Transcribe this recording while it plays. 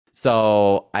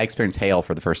So I experienced hail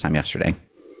for the first time yesterday.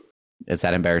 Is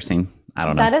that embarrassing? I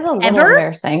don't know. That is a little Ever?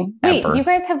 embarrassing. Wait, Ever. you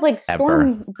guys have like Ever.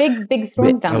 storms, big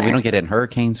storms down there. We don't get it in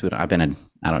hurricanes. I've been in,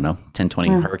 I don't know, 10, 20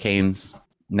 hurricanes.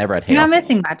 Never had hail. You're not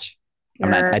missing much.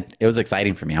 It was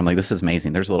exciting for me. I'm like, this is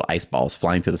amazing. There's little ice balls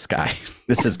flying through the sky.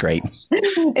 This is great.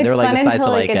 They were like the size of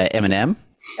like an M&M.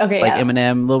 Okay, like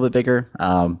M&M, a little bit bigger.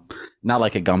 Not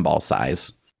like a gumball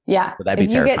size. Yeah. But that'd be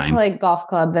terrifying. If you get to like golf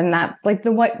club, then that's like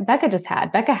what Becca just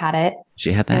had. Becca had it.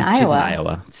 She had that. She's in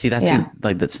Iowa. See, that's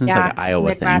like that seems like an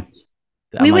Iowa thing.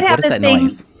 We would have this thing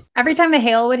every time the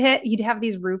hail would hit. You'd have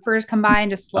these roofers come by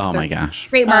and just slip. Oh my gosh!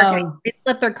 Great marketing. They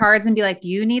slip their cards and be like, "Do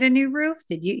you need a new roof?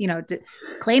 Did you,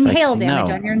 claim hail damage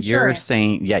on your insurance?" You're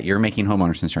saying, you're making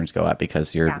homeowners insurance go up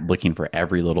because you're looking for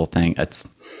every little thing. It's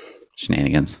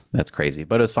shenanigans. That's crazy.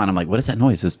 But it was fun. I'm like, what is that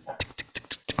noise? It was tick, tick, tick,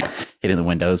 tick, tick, hitting the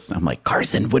windows. I'm like,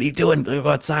 Carson, what are you doing? Go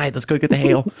outside. Let's go get the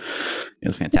hail. It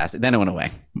was fantastic. Then it went away.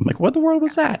 I'm like, what the world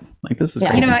was that? Like, this is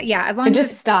crazy. As long as it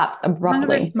just stops abruptly. As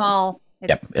long as it's small.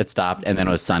 It stopped, and then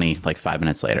it was sunny like 5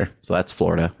 minutes later. So that's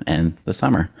Florida in the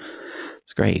summer.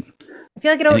 It's great. I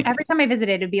feel like every time I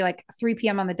visited, it'd be like 3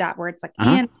 p.m. on the dot where it's like,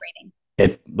 and raining.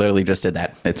 It literally just did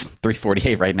that. It's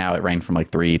 3:48 right now. It rained from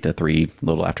like 3 to 3, a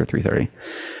little after 3:30.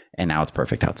 And now it's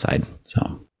perfect outside.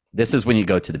 So this is when you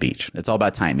go to the beach. It's all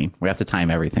about timing. We have to time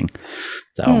everything.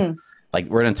 So like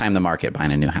we're going to time the market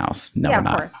buying a new house. No, we're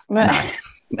not.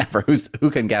 Never. Who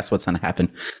can guess what's going to happen?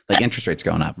 Like interest rates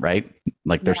going up, right?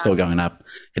 Like they're still going up,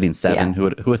 hitting 7. Yeah. Who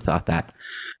would have thought that?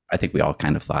 I think we all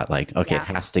kind of thought like, okay, it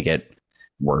has to get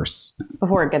worse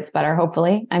before it gets better.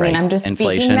 Hopefully, I mean, I'm just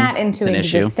speaking that into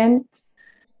existence.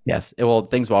 Yes,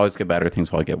 things will always get better.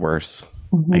 Things will get worse.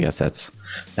 I guess that's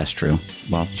true.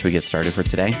 Well, should we get started for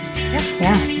today?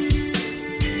 Yeah.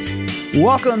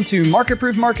 Welcome to Market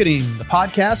Proof Marketing, the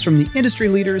podcast from the industry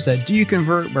leaders at Do You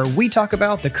Convert, where we talk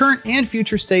about the current and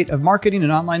future state of marketing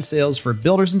and online sales for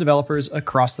builders and developers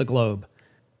across the globe.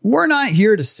 We're not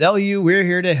here to sell you, we're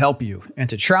here to help you and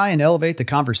to try and elevate the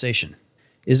conversation.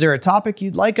 Is there a topic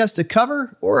you'd like us to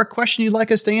cover or a question you'd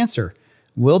like us to answer?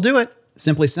 We'll do it.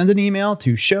 Simply send an email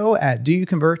to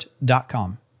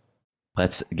show@doyouconvert.com.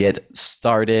 Let's get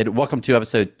started. Welcome to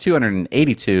episode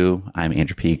 282. I'm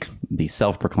Andrew Peak, the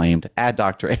self-proclaimed ad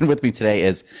doctor. And with me today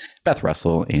is Beth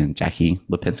Russell and Jackie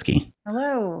Lipinski.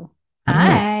 Hello.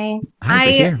 Hi.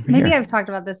 Maybe I've talked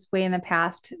about this way in the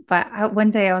past, but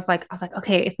one day I was like,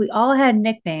 okay, if we all had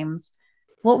nicknames,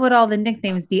 what would all the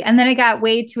nicknames be? And then it got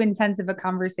way too intensive a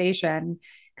conversation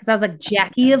because I was like,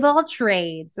 Jackie of all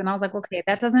trades. And I was like, okay,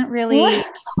 that doesn't really...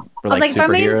 For like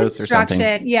superheroes or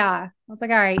something. Yeah. I was like,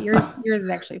 all right, yours is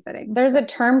actually fitting. There's a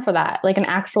term for that, like an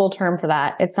actual term for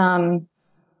that. It's going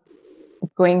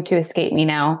to escape me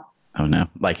now. Oh no.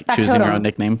 Like Factotum. Choosing your own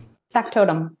nickname?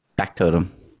 Factotum.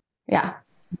 Factotum. Yeah.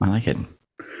 I like it.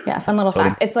 Yeah, fun little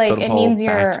fact. It's like, it means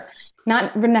you're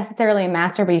not necessarily a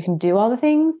master, but you can do all the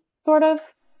things, sort of.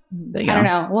 I don't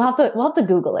know. We'll have to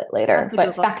Google it later.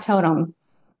 But factotum.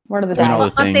 Word of the day. I'll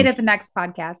update it the next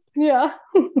podcast. Yeah.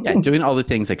 Yeah, doing all the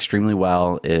things extremely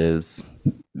well is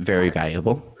very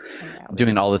valuable.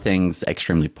 Doing all the things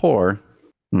extremely poor,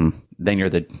 then you're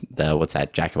the what's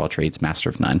that? Jack of all trades, master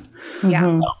of none. Yeah.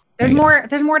 So, there's more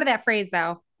to that phrase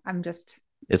though.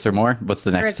 Is there more? What's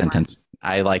the next sentence?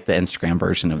 I like the Instagram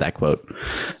version of that quote.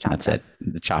 That's it.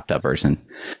 The chopped up version.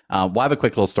 We'll have a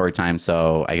quick little story time.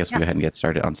 So I guess we'll go ahead and get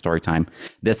started on story time.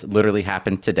 This literally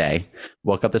happened today.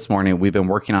 Woke up this morning. We've been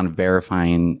working on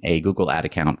verifying a Google ad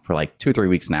account for like 2 or 3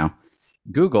 weeks now.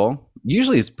 Google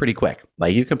usually is pretty quick.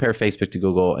 Like you compare Facebook to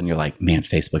Google and you're like, man,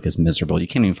 Facebook is miserable. You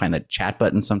can't even find that chat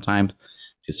button sometimes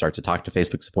to start to talk to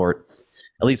Facebook support.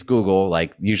 At least Google,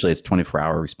 like usually it's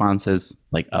 24-hour responses,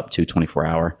 like up to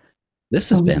 24-hour. This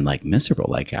has been like miserable.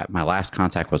 Like my last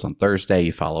contact was on Thursday.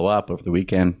 You follow up over the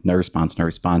weekend. No response.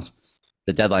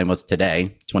 The deadline was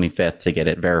today, 25th, to get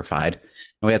it verified.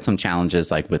 And we had some challenges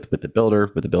like with the builder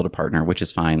partner, which is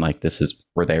fine. Like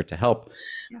we're there to help.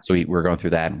 Yeah. So we're going through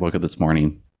that. Woke up this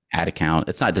morning, ad account.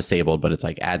 It's not disabled, but it's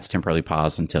like ads temporarily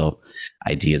paused until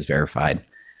ID is verified.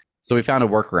 So we found a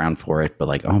workaround for it, but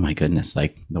like, oh my goodness,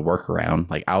 like the workaround,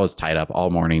 like I was tied up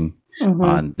all morning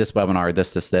on this webinar,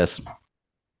 this.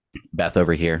 Beth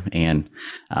over here and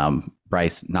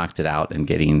Bryce knocked it out and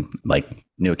getting like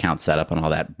new accounts set up and all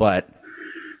that. But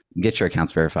get your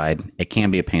accounts verified. It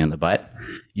can be a pain in the butt.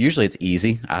 Usually it's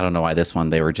easy. I don't know why this one,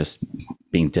 they were just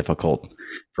being difficult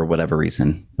for whatever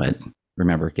reason. But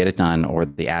remember, get it done or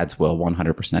the ads will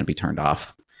 100% be turned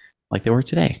off like they were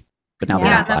today. But now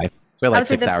they're on 5. So we had like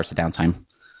 6 hours of downtime.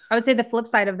 I would say the flip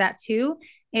side of that too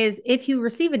is if you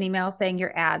receive an email saying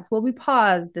your ads will be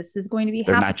paused, this is going to be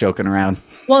They're happening. Not joking around.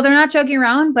 Well, they're not joking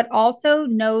around, but also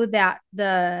know that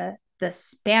the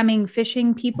spamming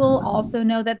phishing people also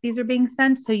know that these are being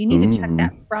sent. So you need to check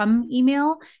that from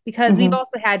email, because we've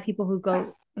also had people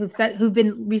who've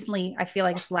been recently, I feel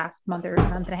like last month or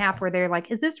month and a half, where they're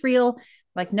like, is this real?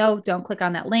 Like, no, don't click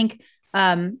on that link.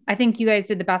 I think you guys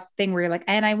did the best thing where you're like,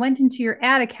 and I went into your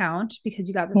ad account because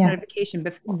you got this notification,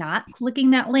 but not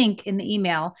clicking that link in the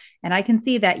email. And I can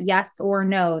see that yes or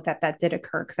no, that did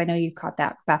occur. Cause I know you caught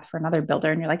that, Beth, for another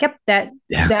builder, and you're like, yep, that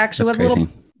actually was crazy. A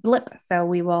little blip. So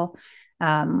we will,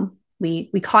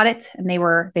 we caught it, and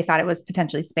they thought it was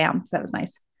potentially spam. So that was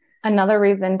nice. Another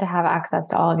reason to have access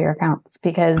to all of your accounts,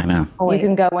 because you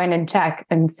can go in and check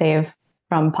and save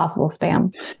from possible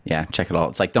spam. Yeah, check it all.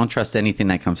 It's like, don't trust anything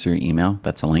that comes through your email.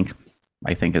 That's a link.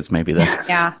 I think it's maybe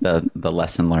the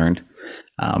lesson learned.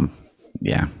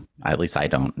 At least I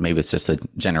don't. Maybe it's just a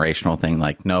generational thing.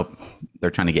 Like, nope, they're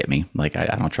trying to get me. Like,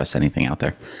 I don't trust anything out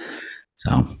there.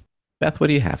 So, Beth, what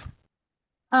do you have?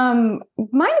 Mine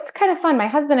is kind of fun. My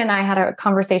husband and I had a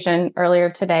conversation earlier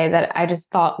today that I just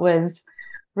thought was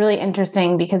really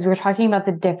interesting, because we were talking about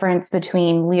the difference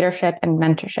between leadership and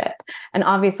mentorship. And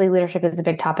obviously leadership is a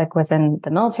big topic within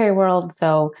the military world.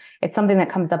 So it's something that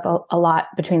comes up a lot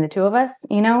between the two of us,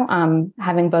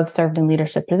 having both served in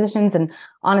leadership positions. And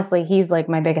honestly, he's like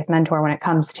my biggest mentor when it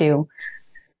comes to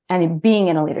being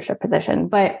in a leadership position.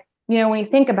 But when you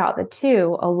think about the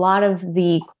two, a lot of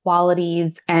the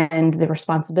qualities and the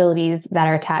responsibilities that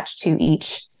are attached to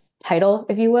each title,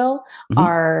 if you will,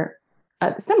 are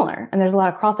similar, and there's a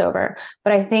lot of crossover.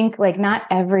 But I think like not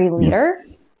every leader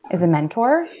is a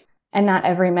mentor, and not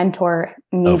every mentor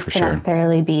needs to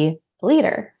necessarily be a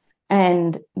leader.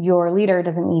 And your leader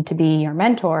doesn't need to be your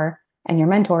mentor, and your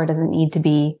mentor doesn't need to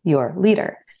be your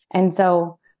leader. And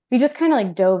so we just kind of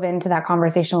like dove into that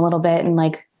conversation a little bit, and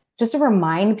like just to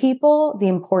remind people the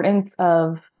importance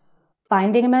of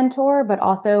finding a mentor, but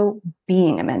also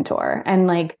being a mentor, and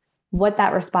like what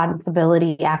that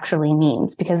responsibility actually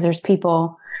means. Because there's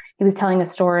people, he was telling a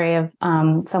story of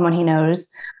someone he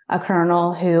knows, a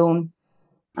colonel who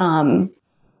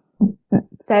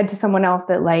said to someone else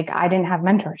that like, I didn't have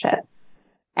mentorship.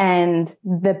 And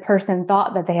the person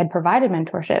thought that they had provided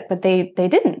mentorship, but they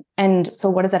didn't. And so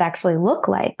what does that actually look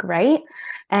like? Right.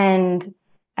 And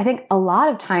I think a lot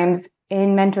of times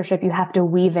in mentorship, you have to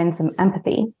weave in some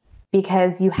empathy,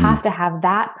 because you have to have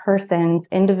that person's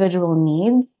individual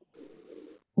needs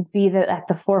be at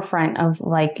the forefront of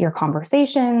like your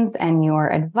conversations and your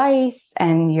advice,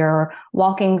 and you're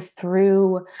walking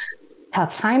through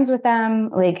tough times with them.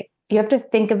 Like you have to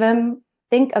think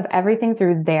of everything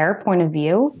through their point of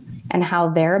view and how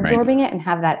they're absorbing it, and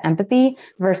have that empathy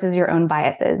versus your own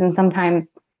biases. And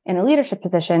sometimes in a leadership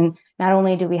position, not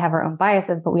only do we have our own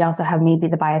biases, but we also have maybe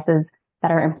the biases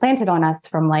that are implanted on us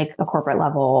from like a corporate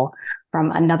level,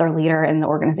 from another leader in the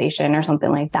organization or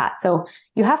something like that. So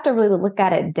you have to really look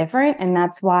at it different. And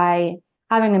that's why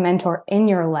having a mentor in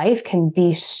your life can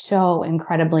be so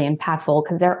incredibly impactful,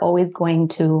 because they're always going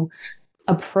to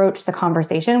approach the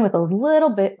conversation with a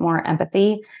little bit more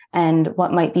empathy and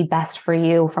what might be best for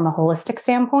you from a holistic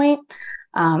standpoint,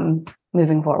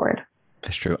 moving forward.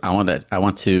 That's true. I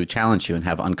want to challenge you and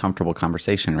have uncomfortable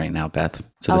conversation right now, Beth.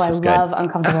 So this is good. I love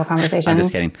uncomfortable conversation. I'm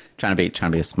just kidding. Trying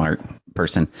to be a smart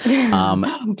person.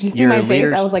 Did you see my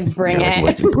face? I was like, bring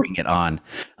it. Bring it on.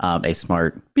 A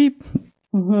smart beep.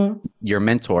 Mm-hmm. Your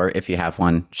mentor, if you have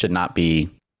one, should not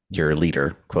be your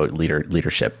leader, quote,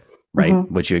 leadership, right?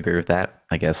 Mm-hmm. Would you agree with that?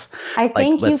 I guess. I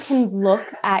think you can look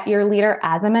at your leader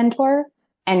as a mentor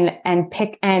and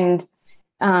pick and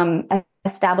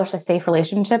establish a safe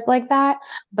relationship like that.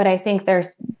 But I think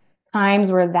there's times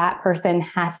where that person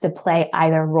has to play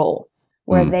either role,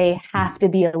 where they have to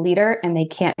be a leader and they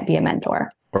can't be a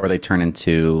mentor. Or they turn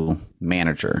into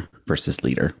manager versus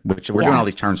leader, which we're doing all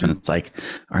these terms when it's like,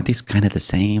 aren't these kind of the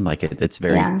same? Like it's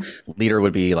very, leader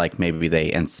would be like, maybe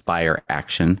they inspire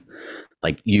action,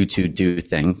 like you to do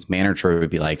things. Manager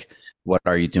would be like, what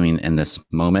are you doing in this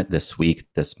moment, this week,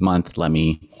 this month? Let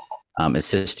me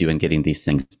assist you in getting these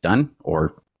things done,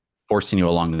 or forcing you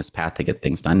along this path to get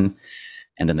things done.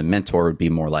 And then the mentor would be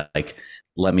more like,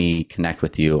 let me connect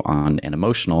with you on an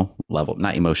emotional level,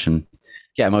 not emotion.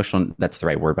 Yeah, emotional, that's the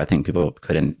right word, but I think people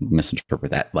couldn't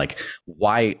misinterpret that. Like,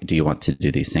 why do you want to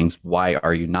do these things? Why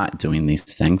are you not doing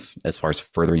these things as far as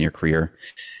furthering your career?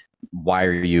 Why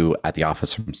are you at the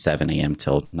office from 7 a.m.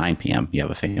 till 9 p.m.? You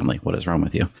have a family. What is wrong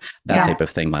with you? That type of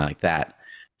thing like that.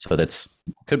 So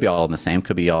could be all in the same,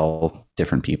 could be all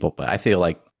different people. But I feel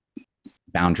like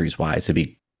boundaries wise, it'd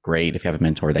be great if you have a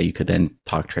mentor that you could then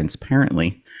talk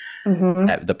transparently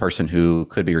The person who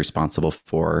could be responsible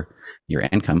for your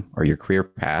income or your career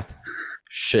path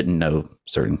shouldn't know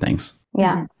certain things.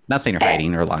 Yeah. Not saying you're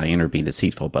hiding or lying or being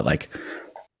deceitful, but like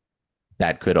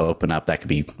that could open up, that could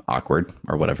be awkward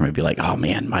or whatever. Maybe like, oh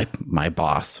man, my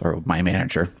boss or my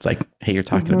manager. It's like, hey, you're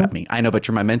talking about me. I know, but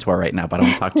you're my mentor right now, but I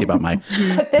want to talk to you about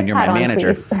when you're my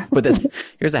manager. But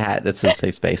here's a hat. That's a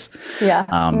safe space. Yeah.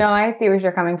 No, I see where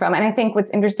you're coming from. And I think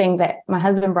what's interesting that my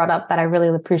husband brought up that I really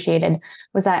appreciated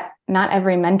was that not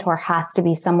every mentor has to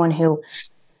be someone who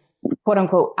quote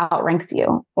unquote outranks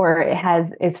you or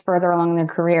is further along in their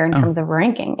career in terms of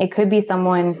ranking. It could be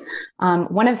someone,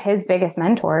 one of his biggest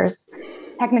mentors,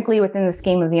 technically within the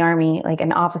scheme of the Army, like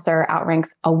an officer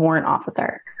outranks a warrant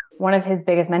officer. One of his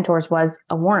biggest mentors was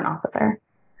a warrant officer.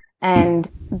 And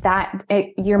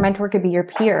your mentor could be your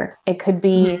peer.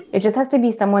 It just has to be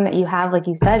someone that you have, like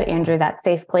you said, Andrew, that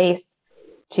safe place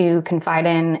to confide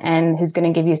in and who's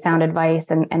going to give you sound advice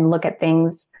and look at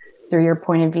things through your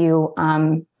point of view,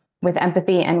 with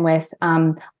empathy and with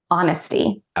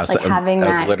honesty, having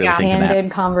that candid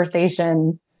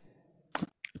conversation.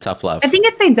 Tough love. I think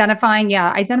it's identifying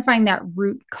that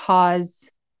root cause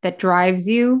that drives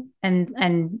you and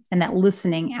that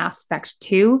listening aspect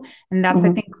too. And that's,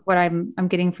 I think what I'm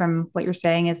getting from what you're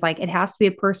saying is like, it has to be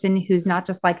a person who's not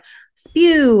just like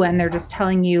spew and they're just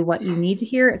telling you what you need to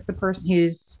hear. It's the person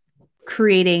who's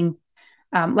creating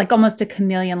like almost a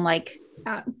chameleon, like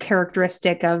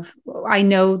characteristic of, I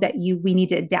know that we need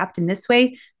to adapt in this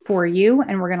way for you,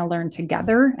 and we're going to learn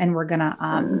together, and we're going to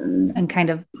and kind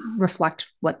of reflect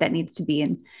what that needs to be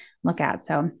and look at.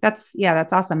 So that's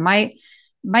awesome.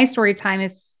 My story time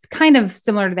is kind of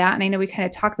similar to that, and I know we kind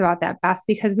of talked about that, Beth,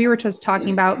 because we were just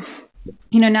talking about,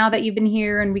 now that you've been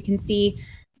here and we can see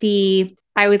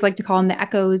I always like to call them the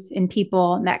echoes in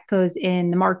people and the echoes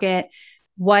in the market,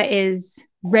 what is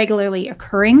regularly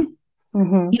occurring.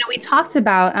 We talked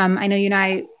about, I know you and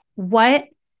I, what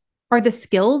are the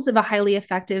skills of a highly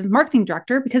effective marketing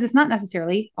director? Because it's not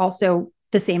necessarily also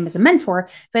the same as a mentor,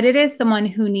 but it is someone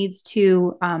who needs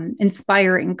to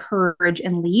inspire, encourage,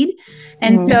 and lead.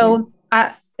 And so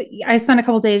I spent a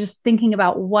couple of days just thinking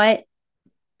about what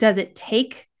does it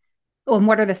take and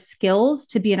what are the skills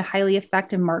to be a highly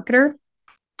effective marketer.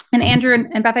 And Andrew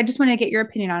and Beth, I just want to get your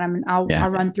opinion on them, and I'll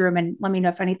run through them and let me know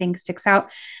if anything sticks out.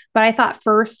 But I thought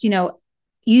first,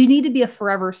 you need to be a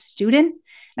forever student.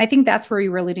 And I think that's where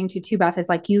you were alluding to too, Beth, is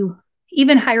like you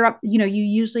even higher up, you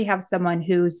usually have someone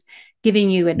who's giving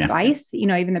you advice.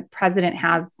 Even the president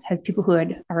has people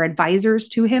who are advisors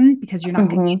to him, because you're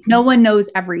not no one knows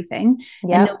everything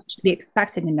and no one should be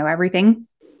expected to know everything.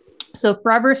 So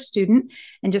forever student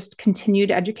and just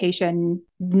continued education,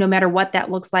 no matter what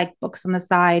that looks like, books on the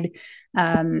side,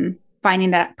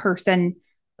 finding that person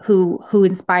who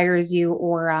inspires you,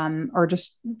 or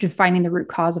just defining the root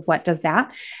cause of what does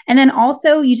that. And then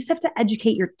also you just have to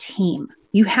educate your team.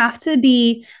 You have to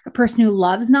be a person who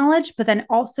loves knowledge, but then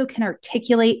also can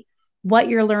articulate what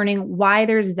you're learning, why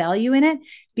there's value in it,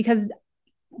 because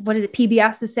what is it?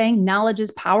 PBS is saying knowledge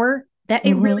is power. That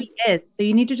it really is. So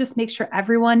you need to just make sure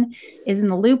everyone is in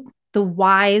the loop. The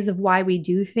whys of why we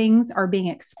do things are being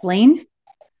explained,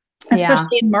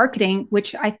 especially in marketing,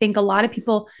 which I think a lot of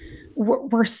people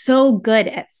we're so good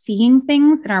at seeing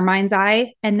things in our mind's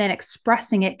eye, and then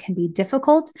expressing it can be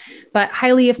difficult. But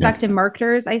highly effective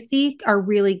marketers I see are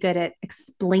really good at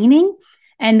explaining,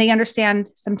 and they understand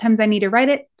sometimes I need to write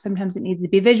it. Sometimes it needs to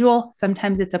be visual.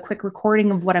 Sometimes it's a quick recording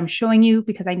of what I'm showing you,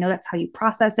 because I know that's how you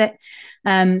process it.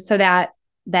 So that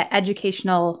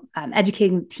educational,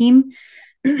 educating the team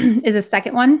is a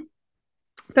second one.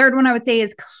 Third one I would say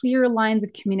is clear lines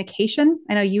of communication.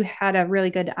 I know you had a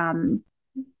really good,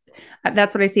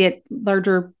 that's what I see at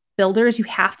larger builders. You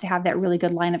have to have that really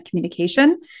good line of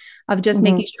communication of just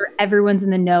making sure everyone's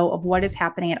in the know of what is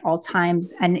happening at all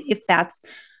times. And if that's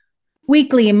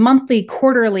weekly, monthly,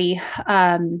 quarterly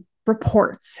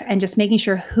reports, and just making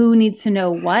sure who needs to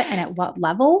know what and at what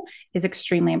level is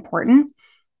extremely important.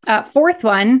 Fourth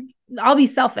one, I'll be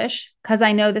selfish because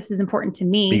I know this is important to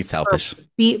me. Be selfish.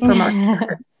 For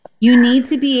marketers. You need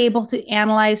to be able to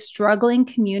analyze struggling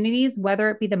communities, whether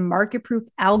it be the market proof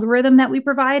algorithm that we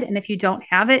provide. And if you don't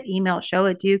have it, email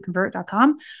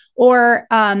show@doyouconvert.com, or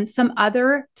some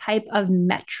other type of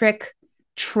metric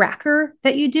tracker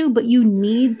that you do, but you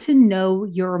need to know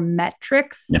your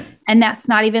metrics. And that's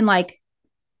not even like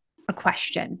a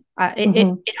question.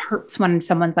 It hurts when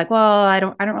someone's like, well, I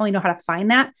don't really know how to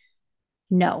find that.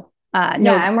 No. And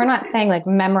we're not saying like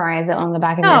memorize it on the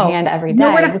back of your hand every day.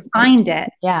 Know where to find it.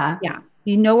 Yeah.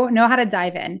 You know how to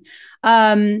dive in.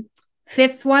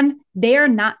 Fifth one, they are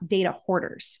not data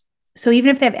hoarders. So even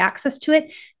if they have access to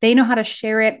it, they know how to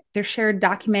share it. They're shared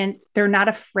documents. They're not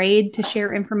afraid to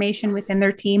share information within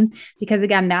their team because,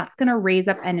 again, that's going to raise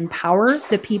up and empower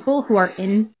the people who are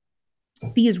in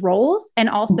these roles and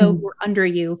also who are under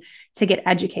you to get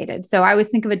educated. So I always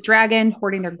think of a dragon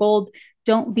hoarding their gold.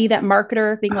 Don't be that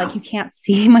marketer being like, you can't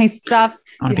see my stuff.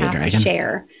 You have to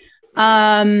share.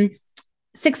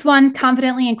 6-1,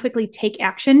 confidently and quickly take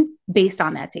action based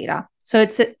on that data. So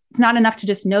it's not enough to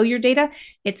just know your data.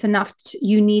 It's enough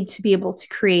you need to be able to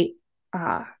create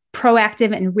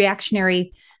proactive and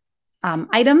reactionary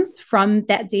items from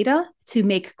that data to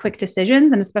make quick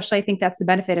decisions. And especially, I think that's the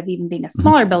benefit of even being a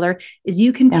smaller builder is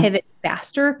you can pivot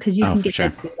faster because you can get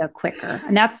that data quicker.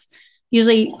 And that's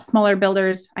usually smaller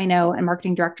builders I know and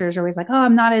marketing directors are always like, oh,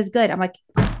 I'm not as good. I'm like,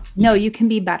 no, you can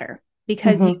be better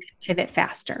because you can pivot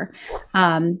faster.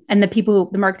 And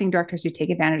the marketing directors who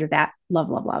take advantage of that,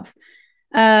 love.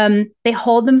 They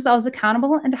hold themselves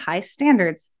accountable and to high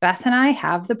standards. Beth and I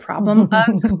have the problem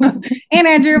of, and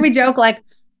Andrew, we joke like,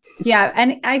 yeah.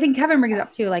 And I think Kevin brings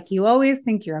up too, like you always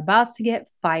think you're about to get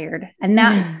fired. And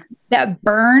that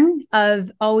burn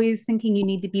of always thinking you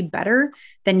need to be better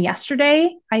than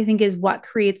yesterday, I think is what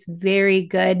creates very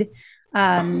good,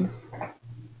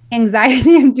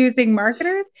 anxiety inducing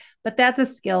marketers. But that's a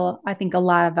skill I think a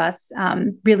lot of us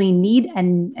really need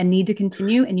and need to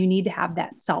continue. And you need to have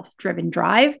that self-driven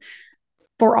drive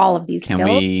for all of these skills. Can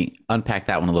we unpack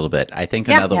that one a little bit? I think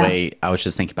another way, I was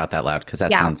just thinking about that loud because that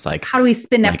sounds like, how do we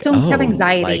spin that? Don't have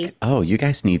anxiety. Like, oh, you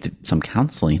guys need some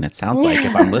counseling. It sounds like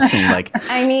if I'm listening, like,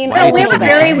 I mean, we have a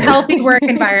very healthy work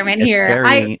environment here.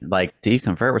 Very like, do you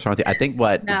convert? What's wrong with you? I think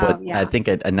I think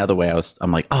another way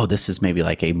I'm like, oh, this is maybe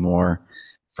like a more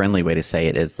friendly way to say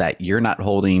it is that you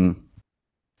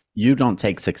don't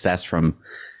take success from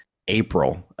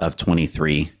April of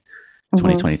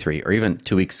 2023 or even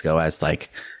 2 weeks ago as like,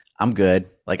 I'm good.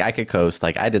 Like I could coast.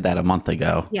 Like I did that a month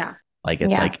ago. Yeah. Like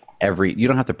it's like you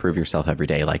don't have to prove yourself every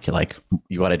day. Like you're like,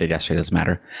 what I did yesterday doesn't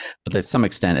matter. But to some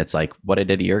extent, it's like what I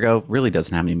did a year ago really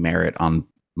doesn't have any merit on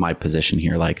my position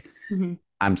here. Like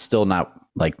I'm still not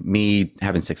like me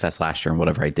having success last year and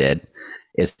whatever I did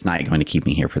is not going to keep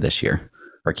me here for this year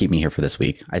or keep me here for this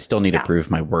week. I still need to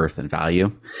prove my worth and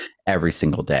value every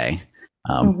single day.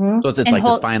 So it's like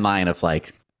this fine line of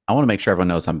like, I want to make sure everyone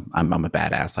knows I'm a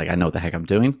badass. Like I know what the heck I'm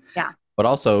doing. Yeah. But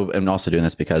I'm also doing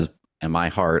this because in my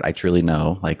heart, I truly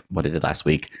know like what I did last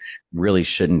week really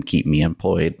shouldn't keep me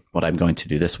employed. What I'm going to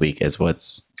do this week is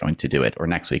what's going to do it, or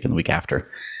next week and the week after.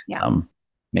 Yeah.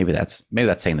 Maybe that's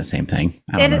saying the same thing.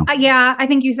 I don't know. Yeah, I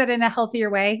think you said it in a healthier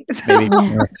way. Maybe.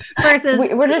 Versus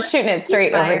we're just shooting it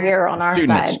straight over here on our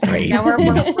side. Yeah, we're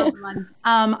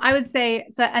I would say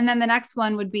so. And then the next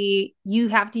one would be you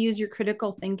have to use your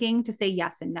critical thinking to say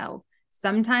yes and no.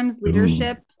 Sometimes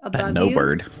leadership above no you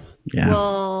word. Yeah.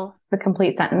 Will the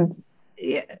complete sentence.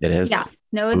 It is. Yeah.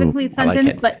 No is a complete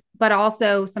sentence, but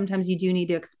also sometimes you do need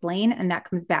to explain. And that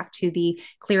comes back to the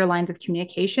clear lines of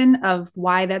communication of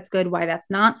why that's good, why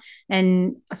that's not.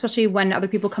 And especially when other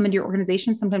people come into your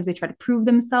organization, sometimes they try to prove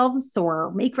themselves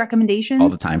or make recommendations all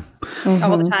the time.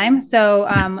 All the time. So,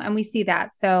 and we see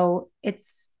that. So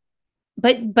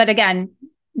but again,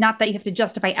 not that you have to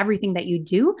justify everything that you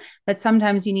do, but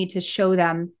sometimes you need to show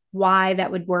them why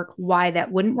that would work, why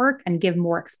that wouldn't work, and give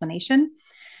more explanation.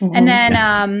 And then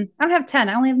I don't have 10,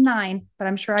 I only have 9, but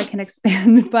I'm sure I can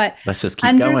expand. But let's just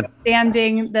keep going.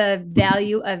 Understanding the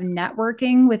value of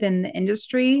networking within the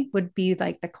industry would be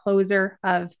like the closer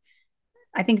of,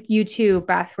 I think you too,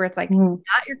 Beth, where it's like not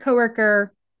your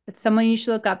coworker, but someone you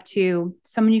should look up to,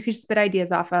 someone you could spit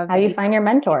ideas off of. How do you find your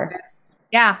mentor?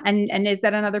 Yeah. And is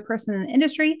that another person in the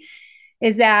industry?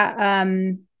 Is that,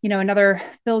 another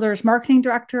builder's marketing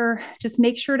director? Just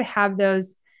make sure to have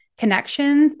those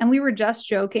connections. And we were just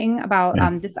joking about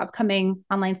this upcoming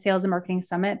online sales and marketing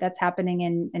summit that's happening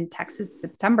in Texas in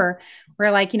September,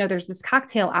 where there's this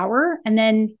cocktail hour. And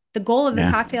then the goal of the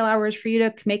cocktail hour is for you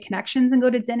to make connections and go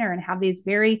to dinner and have these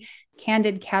very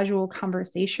candid, casual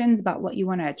conversations about what you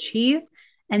want to achieve.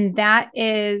 And that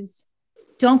is,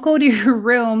 don't go to your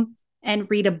room and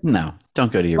read a book. No,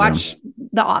 don't go to your room. Watch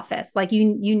The Office. Like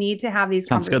you need to have these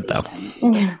Sounds conversations.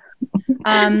 Good though.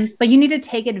 But you need to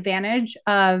take advantage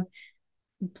of,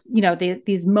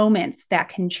 these moments that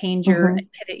can change and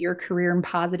pivot your career in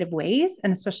positive ways.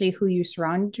 And especially who you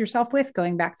surround yourself with,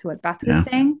 going back to what Beth was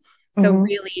saying. So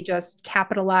really just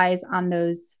capitalize on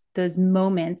those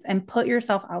moments and put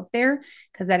yourself out there,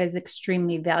 because that is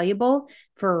extremely valuable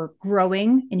for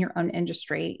growing in your own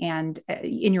industry and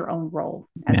in your own role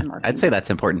as a marketer. I'd say that's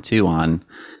important too. On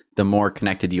the more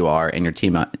connected you are and your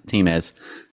team is,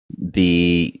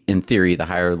 in theory, the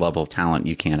higher level talent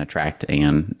you can attract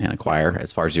and acquire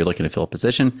as far as you're looking to fill a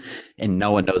position, and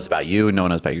no one knows about you, no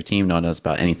one knows about your team, no one knows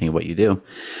about anything of what you do.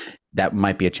 That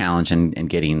might be a challenge in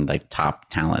getting like top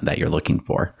talent that you're looking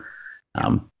for.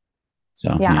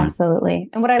 Absolutely.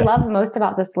 And what I love most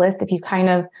about this list, if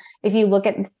you look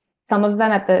at some of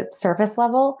them at the surface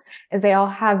level, is they all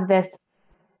have this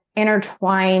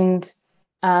intertwined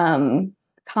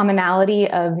commonality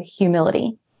of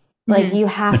humility. Like you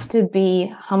have to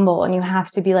be humble and you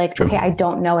have to be like, okay, I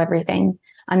don't know everything.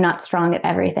 I'm not strong at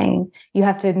everything. You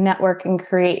have to network and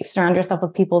surround yourself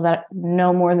with people that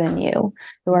know more than you,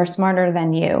 who are smarter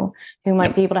than you, who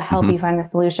might be able to help you find the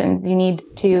solutions. You need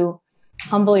to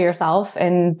humble yourself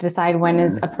and decide when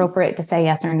is appropriate to say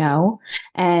yes or no.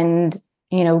 And,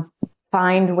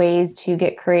 find ways to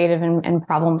get creative and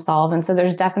problem solve. And so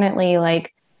there's definitely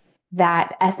like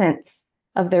that essence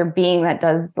of their being that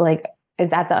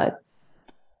is at the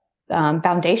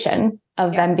foundation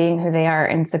of them being who they are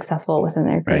and successful within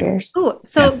their careers. Ooh,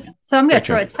 so I'm going to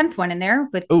throw a 10th one in there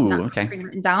with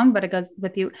written down, but it goes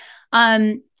with you.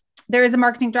 There is a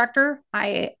marketing director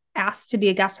I asked to be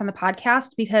a guest on the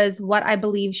podcast because what I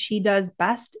believe she does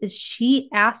best is she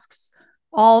asks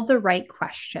all the right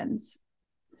questions.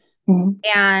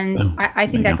 And I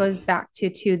think that goes back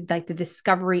to like the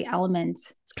discovery element.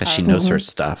 It's because she knows her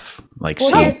stuff. Like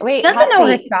doesn't know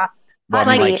her stuff.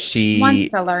 Well, she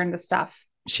wants to learn the stuff.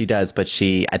 She does, but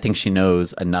I think she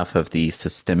knows enough of the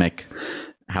systemic,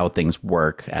 how things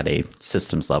work at a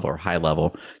systems level or high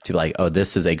level to be like, oh,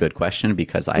 this is a good question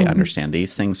because I understand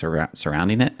these things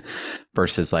surrounding it,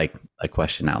 versus like a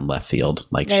question out in left field.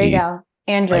 Like there you go.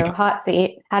 Andrew, hot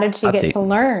seat. How did she get to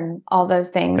learn all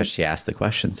those things? Because she asked the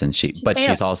questions, and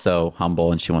she's also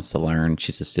humble and she wants to learn.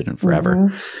 She's a student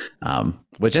forever.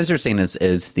 Which interesting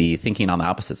is the thinking on the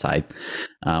opposite side.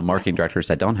 Marketing directors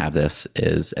that don't have this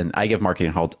and I give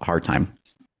marketing a hard time.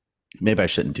 Maybe I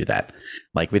shouldn't do that.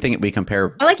 Like we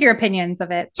compare. I like your opinions of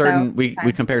it.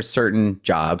 We compare certain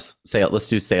jobs. Let's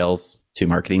do sales to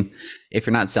marketing. If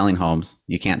you're not selling homes,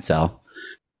 you can't sell.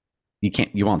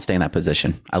 You won't stay in that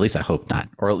position. At least I hope not.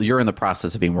 Or you're in the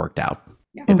process of being worked out.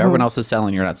 Yeah. If everyone else is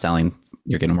selling, you're not selling,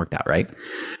 you're getting worked out, right?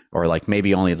 Or like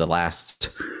maybe only the last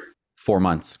 4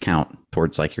 months count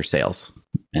towards like your sales.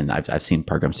 And I've seen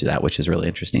programs do that, which is really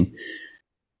interesting.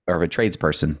 Or if a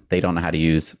tradesperson, they don't know how to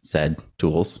use said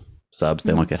tools, subs,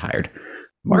 they won't get hired.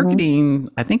 Marketing,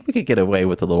 I think we could get away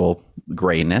with a little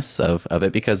grayness of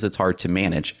it because it's hard to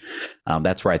manage.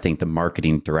 That's where I think the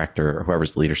marketing director or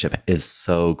whoever's leadership is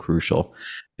so crucial,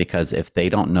 because if they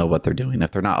don't know what they're doing,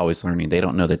 if they're not always learning, they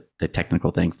don't know the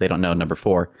technical things, they don't know number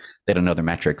 4, they don't know their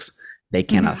metrics, they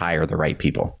cannot hire the right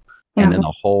people. And then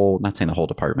not saying the whole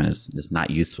department is not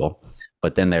useful,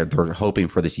 but then they're hoping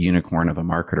for this unicorn of a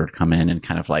marketer to come in and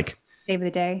kind of like save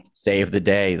the day,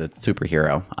 that's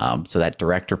superhero. So that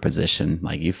director position,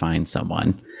 like you find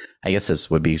someone, I guess this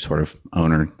would be sort of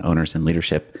owners and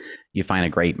leadership. You find a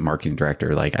great marketing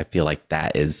director. Like, I feel like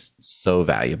that is so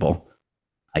valuable,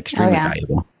 extremely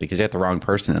valuable, because you have the wrong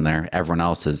person in there. Everyone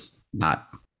else is not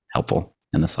helpful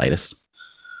in the slightest.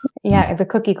 Yeah, the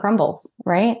cookie crumbles,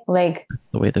 right? Like that's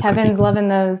the way Kevin's loving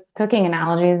those cooking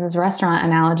analogies, those restaurant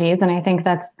analogies. And I think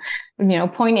that's,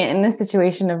 poignant in this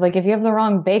situation of like, if you have the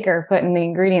wrong baker putting the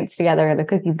ingredients together, the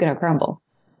cookie's going to crumble.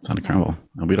 It's going to crumble.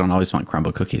 And we don't always want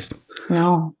crumble cookies.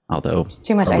 No. Although it's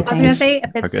too much icing. I was going to say,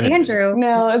 if it's Andrew.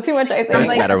 No, it's too much icing. There's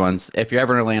better ones. If you're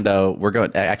ever in Orlando, we're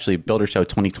going actually Builder Show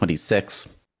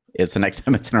 2026. It's the next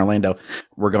time it's in Orlando.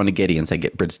 We're going to Gideon's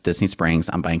at Disney Springs.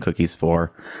 I'm buying cookies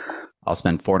I'll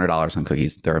spend $400 on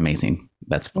cookies. They're amazing.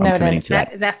 I'm committing to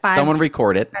that. Is that 5? Someone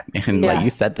record it. And like you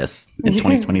said this in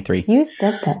 2023. You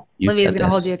said that. Olivia's going to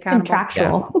hold you accountable.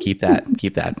 Contractual. Yeah,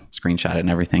 keep that screenshot and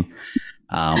everything.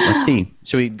 Let's see.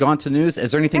 Should we go on to news?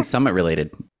 Is there anything Summit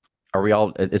related?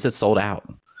 Is it sold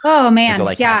out? Oh man. Is there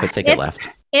like half a ticket left?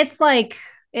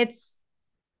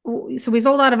 So we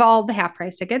sold out of all the half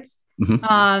price tickets.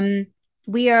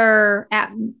 We are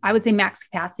at, I would say, max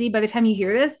capacity. By the time you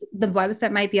hear this, the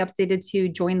website might be updated to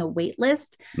join the wait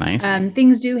list. Nice.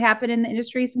 Things do happen in the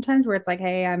industry sometimes where it's like,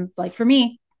 hey, I'm like, for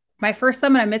me, my first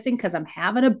Summit I'm missing because I'm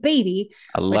having a baby.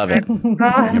 I love it.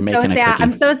 I'm so sad.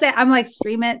 I'm so sad. I'm like,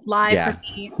 stream it live for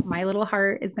me. My little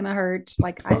heart is going to hurt.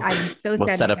 Like, I'm so sad.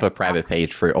 We'll set up a private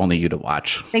page for only you to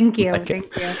watch. Thank you. Thank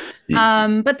you.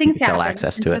 But things happen. Sell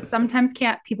access to it. Sometimes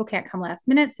people can't come last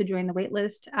minute. So join the wait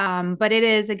list. But it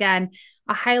is, again,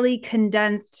 a highly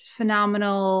condensed,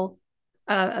 phenomenal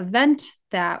event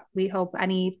that we hope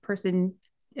any person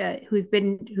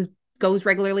who goes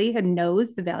regularly and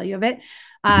knows the value of it.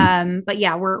 But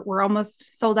yeah, we're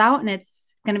almost sold out and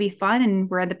it's going to be fun. And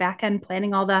we're at the back end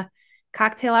planning all the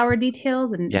cocktail hour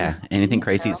details and anything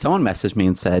crazy. Someone messaged me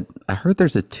and said, I heard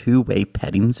there's a 2-way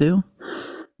petting zoo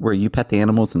where you pet the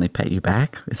animals and they pet you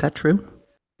back. Is that true?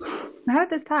 Not at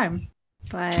this time,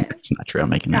 but it's not true. I'm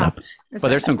making that up. But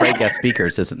there's some great guest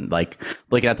speakers. Isn't like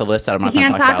looking at the list that I'm not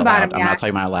talking about out loud. I'm not talking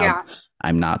about it out loud. Yeah.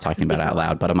 I'm not talking about it out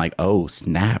loud, but I'm like, oh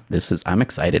snap. I'm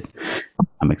excited.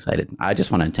 I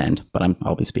just want to attend, but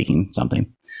I'll be speaking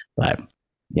something, but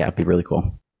yeah, it'd be really cool.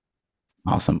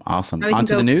 Awesome. On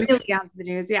to the news. Really on to the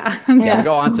news. Yeah. We'll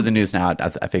go on to the news now.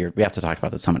 I figured we have to talk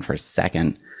about the summit for a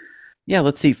second. Yeah,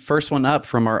 let's see. First one up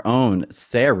from our own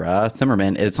Sarah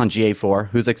Zimmerman. It's on GA4.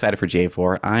 Who's excited for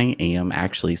GA4? I am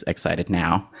actually excited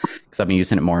now because I've been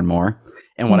using it more and more.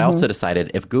 And what I also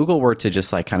decided, if Google were to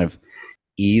just like kind of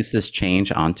ease this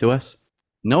change onto us,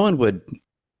 no one would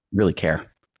really care.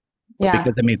 Yeah.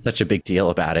 Because they made such a big deal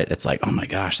about it. It's like, oh my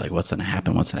gosh, like what's going to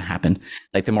happen?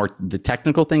 Like the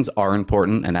technical things are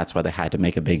important, and that's why they had to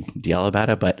make a big deal about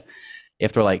it. But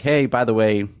if they're like, hey, by the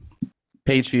way,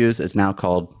 page views is now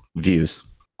called views.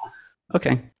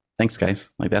 Okay, thanks guys.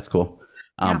 Like that's cool.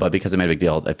 But because I made a big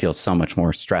deal, it feels so much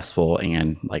more stressful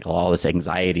and like all this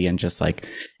anxiety and just like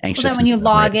anxious. Well, then when you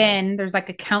log in, there's like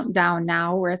a countdown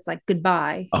now where it's like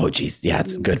goodbye. Oh geez, yeah,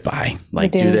 it's goodbye.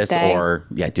 Like do this or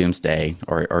doomsday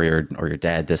or you're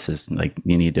dead. This is like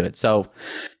you need to do it. So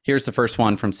here's the first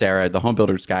one from Sarah, the Home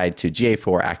Builder's Guide to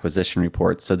GA4 Acquisition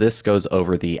Report. So this goes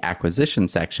over the acquisition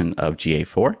section of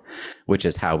GA4, which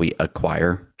is how we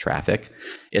acquire traffic.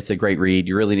 It's a great read.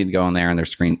 You really need to go in there, and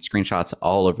there's screenshots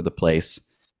all over the place.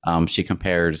 She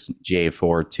compares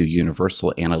GA4 to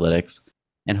Universal Analytics,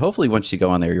 and hopefully once you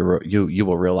go on there, you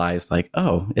will realize like,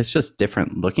 oh, it's just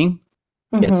different looking.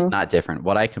 It's not different.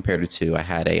 What I compared it to, I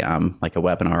had a like a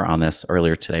webinar on this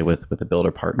earlier today with a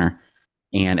builder partner,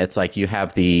 and it's like you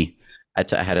have I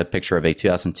had a picture of a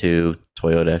 2002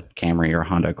 Toyota Camry or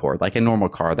Honda Accord, like a normal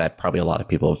car that probably a lot of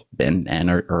people have been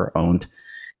in or owned,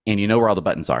 and you know where all the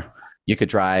buttons are. You could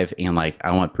drive and like, I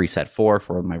want preset 4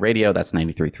 for my radio. That's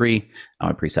 93.3. I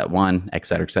want preset 1, et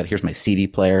cetera, et cetera. Here's my CD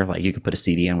player. Like you could put a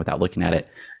CD in without looking at it.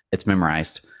 It's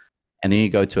memorized. And then you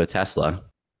go to a Tesla,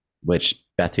 which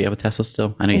Beth, do you have a Tesla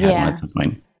still? I know you had one at some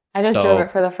point. I just drove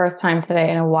it for the first time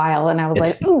today in a while. And I was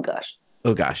like, oh gosh.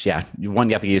 Oh gosh. Yeah. One,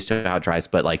 you have to get used to how it drives,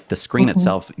 but like the screen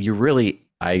itself,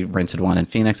 I rented one in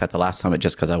Phoenix at the last summit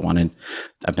just because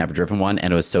I've never driven one.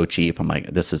 And it was so cheap. I'm like,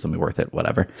 this isn't worth it,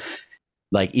 whatever.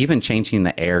 Like even changing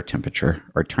the air temperature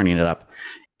or turning it up,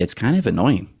 it's kind of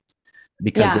annoying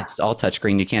because it's all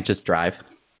touchscreen. You can't just drive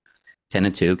 10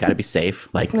 and 2. Got to be safe.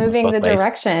 Like moving the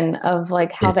direction of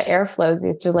like how the air flows. You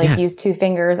have to like use 2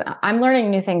 fingers. I'm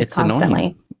learning new things constantly.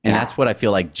 Annoying. And that's what I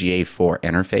feel like GA4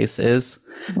 interface is.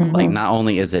 Like not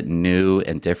only is it new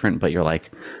and different, but you're like,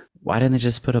 why didn't they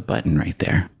just put a button right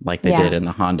there like they did in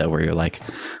the Honda where you're like,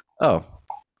 oh,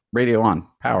 radio on,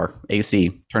 power,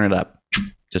 AC, turn it up.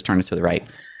 Just turn it to the right.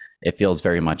 It feels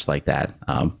very much like that.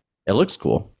 It looks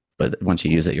cool, but once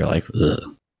you use it, you're like, ugh,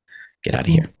 get out of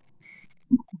here.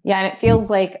 Yeah, and it feels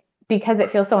like, because it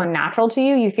feels so unnatural to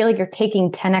you, you feel like you're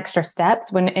taking 10 extra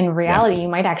steps when in reality, you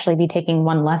might actually be taking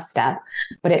 1 less step.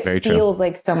 But it feels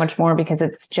like so much more because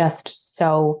it's just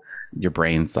so... Your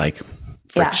brain's like,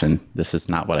 friction. This is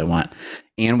not what I want.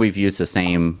 And we've used the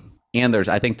same... And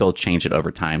I think they'll change it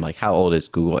over time. Like how old is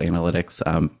Google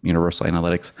Analytics, Universal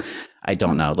Analytics? I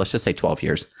don't know. Let's just say 12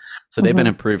 years. So they've been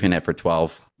improving it for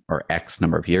 12 or X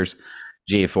number of years.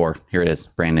 GA4, here it is,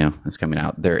 brand new. It's coming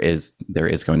out. There is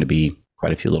going to be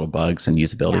quite a few little bugs and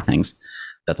usability things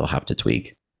that they'll have to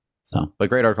tweak. So, but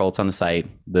great article. It's on the site.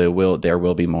 There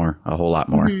will be more, a whole lot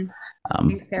more.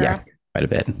 Thanks, Sarah. Yeah, quite a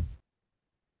bit.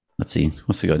 Let's see.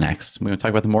 Let's go next. We're going to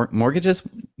talk about the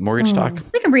mortgage talk.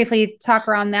 We can briefly talk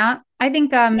around that. I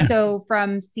think so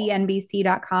from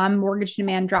CNBC.com, mortgage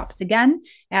demand drops again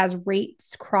as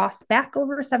rates cross back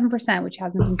over 7%, which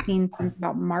hasn't been seen since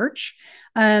about March.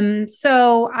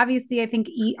 So obviously, I think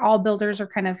all builders are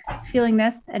kind of feeling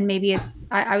this. And maybe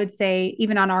I would say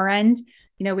even on our end,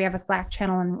 we have a Slack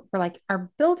channel and we're like,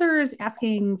 are builders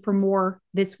asking for more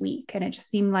this week? And it just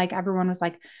seemed like everyone was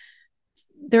like,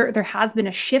 there has been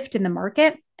a shift in the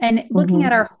market. And looking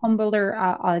at our home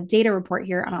builder data report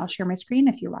here, and I'll share my screen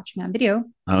if you're watching on video.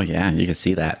 Oh yeah, you can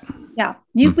see that. Yeah,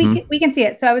 we can see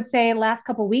it. So I would say last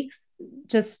couple of weeks,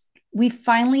 we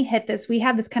finally hit this. We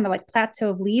had this kind of like plateau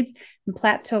of leads and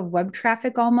plateau of web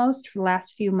traffic almost for the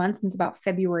last few months since about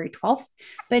February 12th.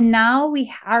 But now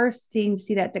we are starting to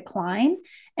see that decline.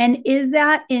 And is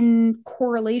that in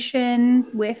correlation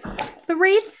with the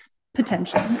rates?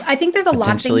 Potentially. I think there's a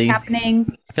lot of things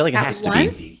happening. I feel like it has to be.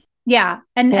 Yeah.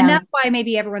 And that's why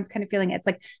maybe everyone's kind of feeling it. It's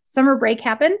like summer break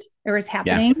happened or is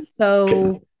happening. Yeah.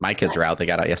 So my kids are out. They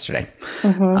got out yesterday.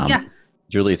 Mm-hmm.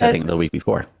 Julie's, I think, the week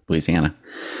before, Louisiana.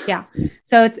 Yeah.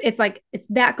 So it's like, it's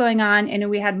that going on. And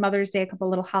we had Mother's Day, a couple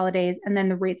little holidays, and then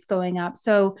the rates going up.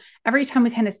 So every time we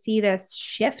kind of see this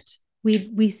shift,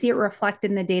 we see it reflected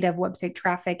in the data of website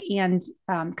traffic and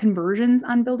conversions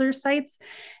on builder sites.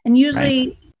 And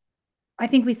usually I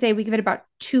think we say we give it about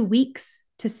 2 weeks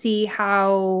to see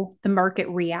how the market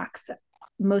reacts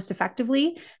most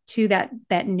effectively to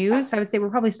that news. So I would say we're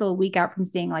probably still a week out from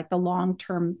seeing like the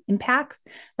long-term impacts.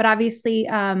 But obviously,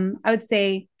 I would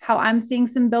say how I'm seeing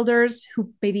some builders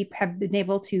who maybe have been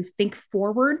able to think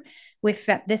forward with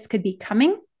that this could be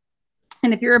coming.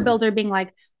 And if you're a builder being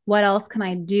like, what else can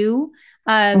I do?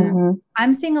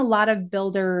 I'm seeing a lot of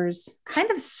builders kind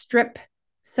of strip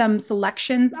some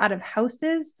selections out of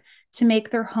houses to make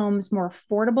their homes more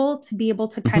affordable, to be able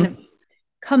to kind of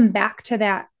come back to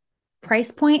that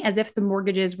price point as if the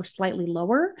mortgages were slightly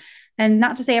lower. And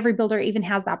not to say every builder even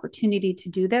has the opportunity to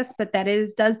do this, but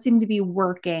does seem to be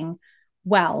working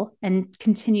well, and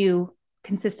continue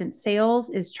consistent sales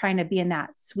is trying to be in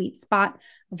that sweet spot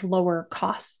of lower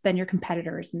costs than your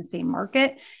competitors in the same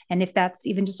market. And if that's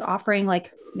even just offering,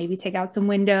 like maybe take out some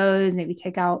windows, maybe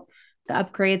take out the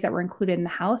upgrades that were included in the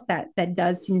house, that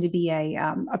does seem to be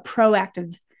a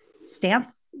proactive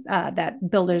stance that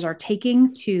builders are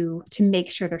taking to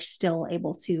make sure they're still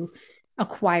able to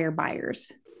acquire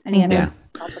buyers. Any other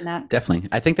thoughts on that? Definitely.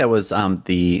 I think that was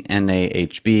the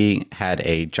NAHB had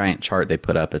a giant chart they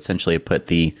put up. Essentially, it put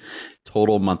the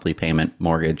total monthly payment,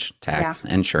 mortgage, tax,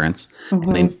 insurance,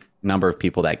 and the number of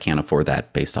people that can't afford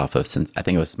that based off of, I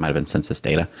think might have been census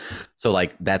data. So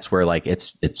like that's where like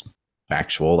it's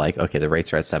factual, like, okay, the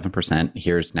rates are at 7%.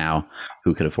 Here's now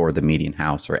who could afford the median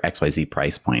house or XYZ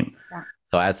price point. Yeah.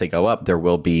 So as they go up, there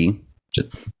will be, just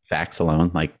facts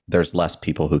alone, like there's less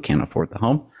people who can't afford the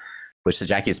home, which to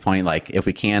Jackie's point, like if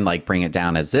we can like bring it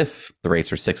down as if the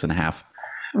rates are 6.5,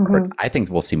 I think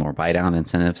we'll see more buy down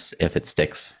incentives if it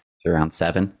sticks to around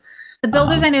 7. The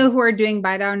builders I know who are doing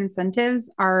buy down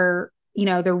incentives are,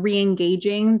 they're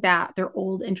re-engaging their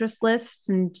old interest lists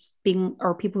and just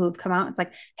or people who've come out. It's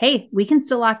like, hey, we can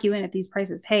still lock you in at these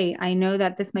prices. Hey, I know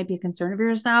that this might be a concern of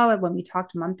yours now when we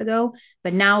talked a month ago,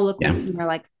 but now look,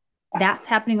 like that's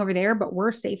happening over there, but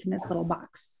we're safe in this little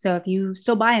box. So if you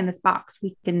still buy in this box,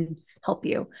 we can help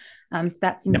you. So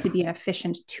that seems to be an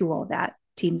efficient tool that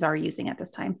teams are using at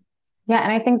this time. Yeah.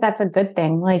 And I think that's a good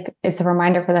thing. Like it's a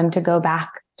reminder for them to go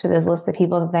back to those lists of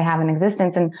people that they have in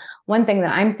existence. And one thing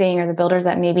that I'm seeing are the builders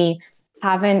that maybe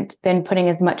haven't been putting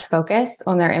as much focus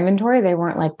on their inventory. They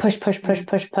weren't like push.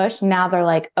 Now they're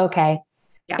like, okay,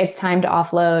 it's time to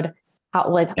offload.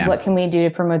 What can we do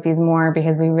to promote these more?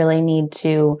 Because we really need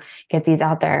to get these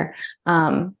out there.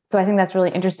 So I think that's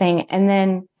really interesting. And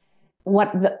then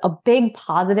a big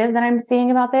positive that I'm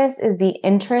seeing about this is the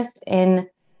interest in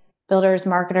builders,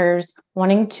 marketers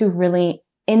wanting to really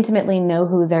intimately know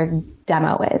who their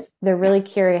demo is. They're really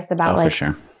curious about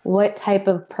what type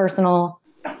of personal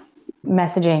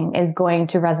messaging is going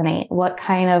to resonate, what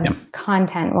kind of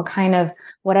content, what kind of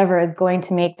whatever is going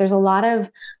to make. There's a lot of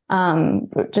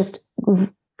just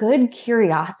good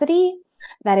curiosity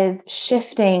that is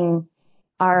shifting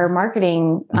our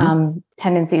marketing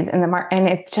tendencies in the and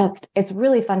it's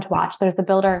really fun to watch. There's a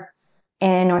builder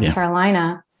in North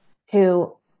Carolina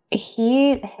who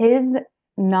his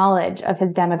knowledge of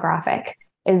his demographic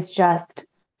is just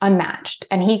unmatched,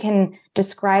 and he can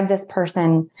describe this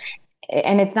person,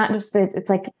 and it's not just it's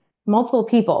like multiple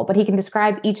people, but he can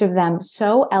describe each of them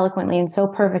so eloquently and so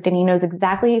perfect, and he knows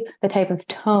exactly the type of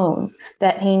tone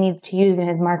that he needs to use in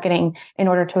his marketing in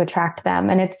order to attract them.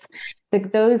 And it's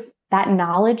like that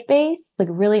knowledge base, like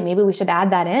really maybe we should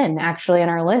add that in actually in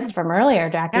our list from earlier,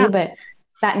 Jackie, but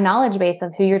that knowledge base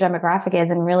of who your demographic is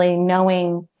and really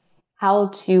knowing how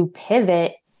to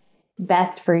pivot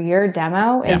best for your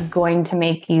demo is going to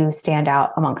make you stand out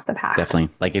amongst the pack.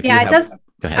 Definitely. Like if it does.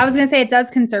 Go ahead. I was going to say, it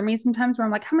does concern me sometimes where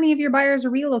I'm like, how many of your buyers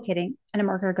are relocating? And a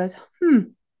marketer goes,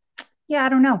 I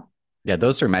don't know. Yeah,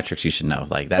 those are metrics you should know.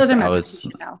 Like that's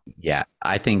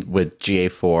I think with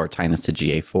GA4, tying this to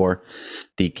GA4,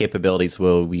 the capabilities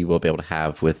we will be able to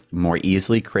have with more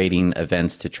easily creating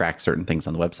events to track certain things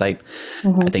on the website.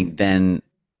 I think then,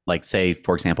 like say,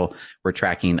 for example, we're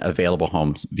tracking available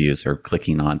homes views or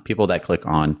clicking on people that click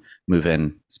on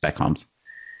move-in spec homes.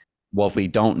 Well, if we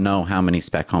don't know how many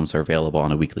spec homes are available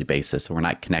on a weekly basis, and we're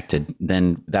not connected,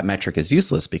 then that metric is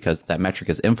useless because that metric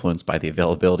is influenced by the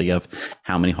availability of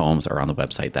how many homes are on the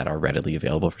website that are readily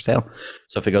available for sale.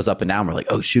 So if it goes up and down, we're like,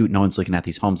 oh shoot, no one's looking at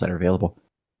these homes that are available.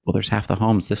 Well, there's half the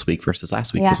homes this week versus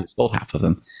last week because we sold half of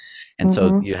them. And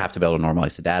so you have to be able to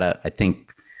normalize the data. I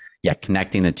think,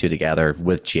 connecting the two together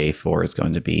with GA4 is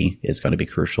going to be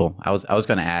crucial. I was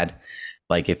going to add,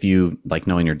 like, if you like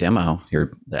knowing your demo,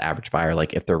 the average buyer,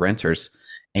 like if they're renters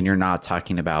and you're not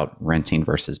talking about renting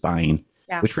versus buying,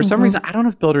 which for some reason, I don't know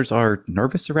if builders are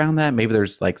nervous around that. Maybe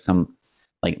there's like some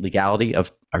like legality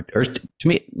of, or to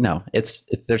me, no, it's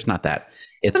there's not that.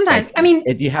 It's sometimes, like, I mean,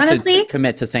 you have to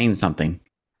commit to saying something.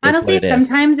 Honestly,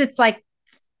 sometimes it's like,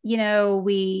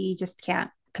 we just can't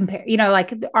compare,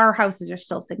 like our houses are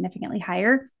still significantly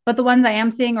higher, but the ones I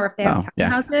am seeing, or if they have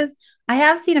townhouses, I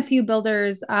have seen a few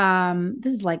builders.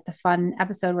 This is like the fun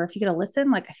episode where if you get a listen,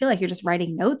 like, I feel like you're just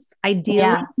writing notes.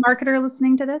 Ideally, marketer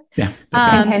listening to this. Yeah.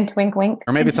 Hint, wink, wink.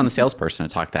 Or maybe it's on the salesperson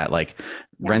to talk that, like,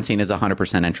 renting is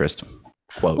 100% interest.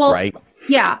 Quote, right?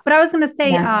 Yeah. But I was going to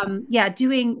say,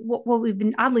 doing what we've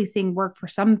been oddly seeing work for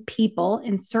some people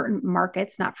in certain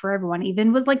markets, not for everyone,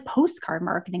 even was like postcard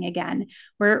marketing again,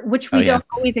 which we don't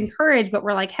always encourage, but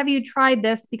we're like, have you tried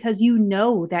this? Because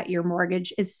that your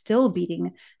mortgage is still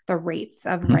beating the rates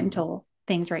of rental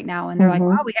things right now. And they're like,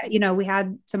 wow, we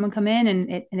had someone come in and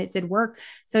it did work.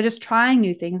 So just trying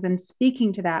new things and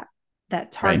speaking to that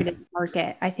targeted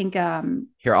market. I think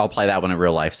here, I'll apply that one in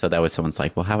real life. So that way someone's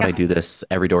like, well, how would I do this?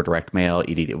 Every door direct mail,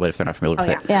 EDD, what if they're not familiar with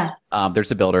it? Yeah.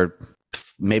 There's a builder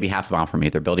maybe half a mile from me.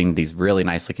 They're building these really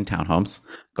nice looking townhomes.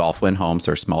 Golfwind Homes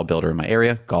are a small builder in my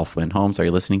area. Golfwind Homes, are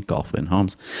you listening? Golfwind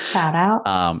Homes. Shout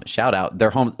out. Shout out. Their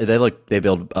homes, they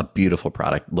build a beautiful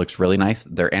product. Looks really nice.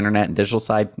 Their internet and digital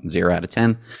side, 0 out of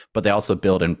 10. But they also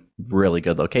build in really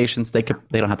good locations. They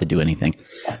don't have to do anything,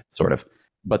 sort of.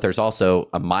 But there's also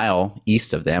a mile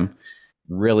east of them,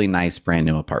 really nice brand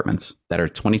new apartments that are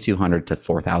 $2,200 to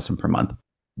 $4,000 per month,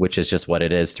 which is just what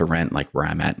it is to rent, like where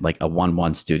I'm at. Like a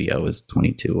 1-1 studio is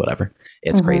 22, whatever.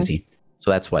 It's crazy. So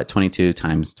that's what, 22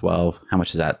 times 12. How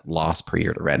much is that loss per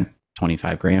year to rent?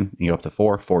 25 grand. You go up to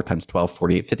 4 times 12,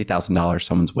 48, $50,000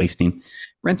 someone's wasting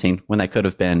renting, when that could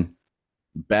have been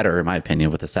better, in my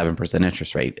opinion, with a 7%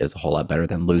 interest rate, is a whole lot better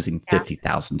than losing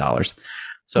 $50,000.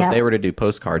 So if they were to do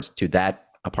postcards to that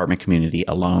apartment community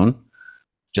alone,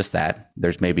 just that,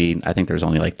 I think there's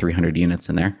only like 300 units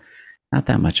in there. Not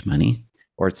that much money.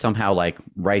 Or it's somehow like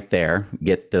right there,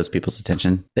 get those people's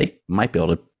attention. They might be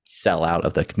able to sell out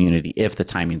of the community if the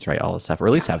timing's right, all this stuff, or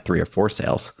at least have 3 or 4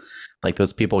 sales. Like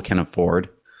those people can afford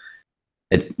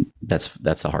it. That's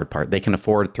the hard part. They can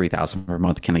afford $3,000 per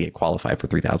month. Can they get qualified for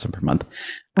 $3,000 per month?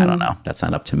 I don't know. That's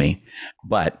not up to me.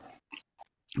 But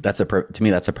to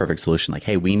me, that's a perfect solution. Like,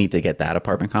 hey, we need to get that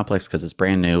apartment complex because it's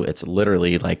brand new. It's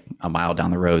literally like a mile down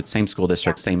the road, same school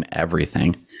district, same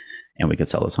everything. And we could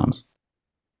sell those homes.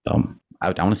 So I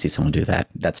want to see someone do that.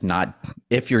 That's not,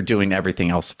 if you're doing everything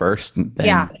else first,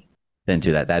 then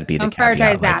do that. That'd be the caveat.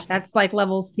 Prioritize that. That's like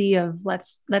level C of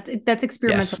that's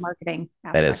experimental marketing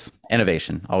aspect. That is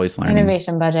innovation, always learning.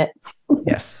 Innovation budget.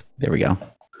 Yes, there we go. All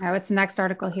right, what's the next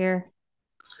article here?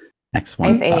 Next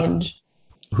one. Ice Age.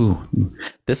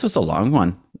 This was a long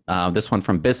one. This one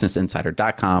from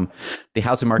businessinsider.com. The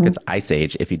housing market's ice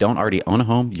age. If you don't already own a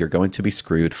home, you're going to be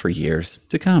screwed for years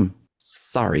to come.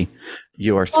 Sorry,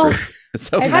 you are screwed.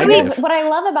 What I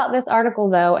love about this article,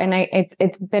 though, and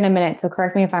it's been a minute, so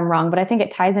correct me if I'm wrong, but I think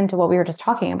it ties into what we were just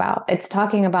talking about. It's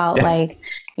talking about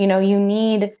you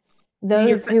need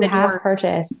those who have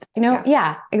purchased,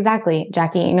 exactly,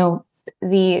 Jackie,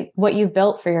 what you've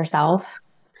built for yourself.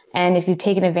 And if you've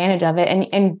taken advantage of it,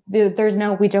 and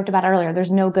we joked about earlier,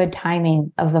 there's no good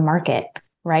timing of the market,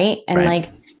 right? And like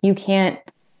you can't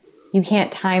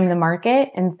time the market.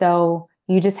 And so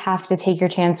you just have to take your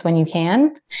chance when you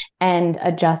can and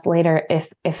adjust later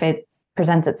if it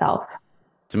presents itself.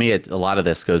 To me, a lot of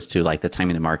this goes to like the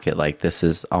timing of the market. Like this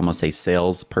is almost a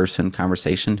salesperson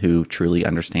conversation who truly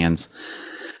understands,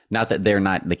 not that they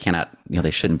cannot,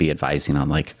 they shouldn't be advising on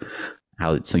like,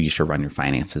 so you should run your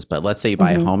finances. But let's say you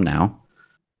buy a home now,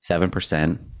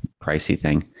 7% pricey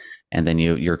thing. And then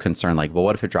you're concerned like, well,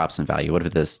 what if it drops in value? What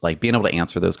if this, like being able to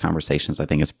answer those conversations, I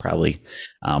think is probably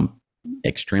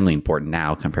extremely important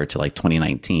now compared to like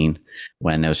 2019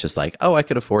 when it was just like, oh, I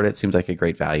could afford it. Seems like a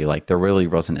great value. Like there really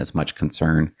wasn't as much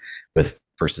concern with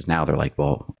versus now they're like,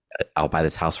 well, I'll buy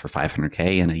this house for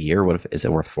 $500K in a year. What if, is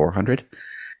it worth 400?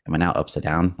 Am I now upside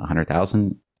down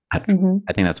 100,000? I think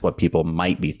that's what people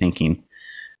might be thinking.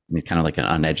 Kind of like an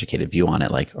uneducated view on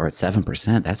it, like, or at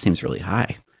 7%, that seems really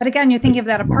high. But again, you're thinking of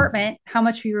that apartment, how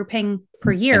much you were paying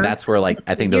per year. And that's where, like,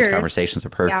 I think those conversations are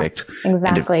perfect. Yeah,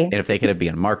 exactly. And if they could be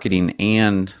in marketing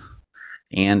and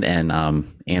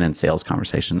in sales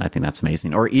conversation, I think that's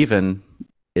amazing. Or even,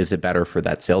 is it better for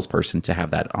that salesperson to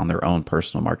have that on their own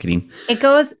personal marketing?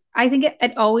 I think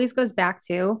it always goes back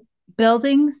to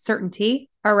building certainty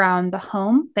around the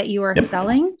home that you are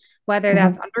selling, whether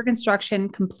that's under construction,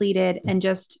 completed, and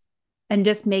just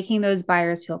making those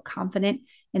buyers feel confident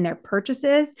in their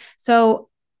purchases. So,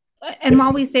 and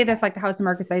while we say this, like the Housing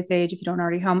Market Ice Age, if you don't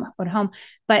already own home,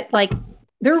 but like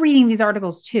they're reading these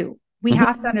articles too. We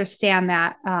have to understand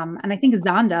that. And I think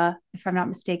Zonda, if I'm not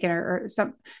mistaken, or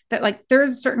some that like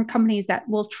there's certain companies that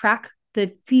will track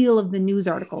the feel of the news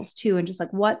articles too, and just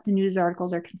like what the news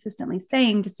articles are consistently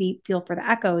saying to feel for the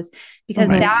echoes, because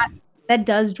that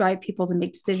does drive people to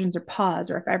make decisions or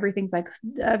pause, or if everything's like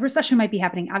a recession might be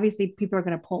happening, obviously people are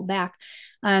going to pull back.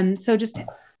 So just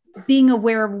being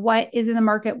aware of what is in the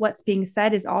market, what's being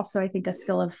said is also, I think, a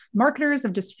skill of marketers,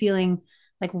 of just feeling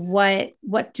like,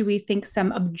 what do we think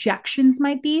some objections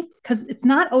might be? Because it's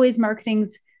not always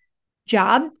marketing's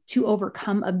job to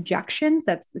overcome objections.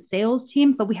 That's the sales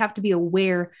team, but we have to be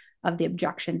aware of the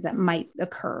objections that might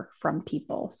occur from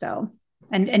people. So,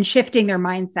 and shifting their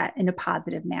mindset in a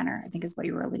positive manner, I think, is what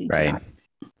you were alluding to. Right.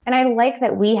 And I like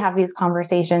that we have these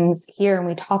conversations here and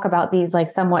we talk about these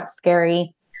like somewhat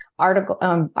scary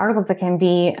articles that can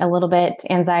be a little bit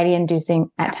anxiety inducing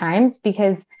at times,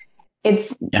 because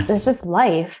it's just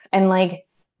life. And like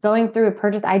going through a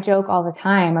purchase, I joke all the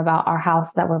time about our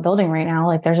house that we're building right now.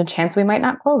 Like there's a chance we might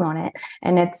not close on it.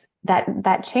 And it's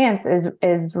that chance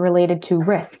is related to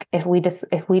risk. If we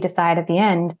decide at the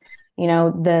end, you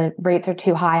know, the rates are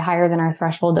too higher than our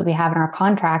threshold that we have in our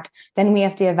contract, then we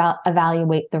have to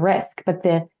evaluate the risk. But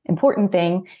the important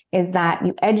thing is that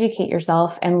you educate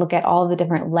yourself and look at all the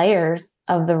different layers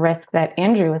of the risk that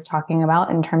Andrew was talking about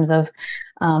in terms of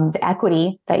the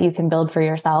equity that you can build for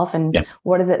yourself. And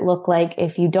what does it look like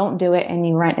if you don't do it and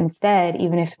you rent instead,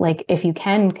 even if you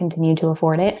can continue to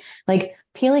afford it, like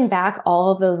peeling back all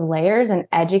of those layers and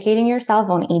educating yourself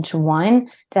on each one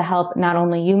to help not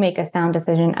only you make a sound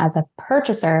decision as a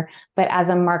purchaser, but as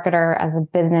a marketer, as a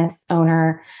business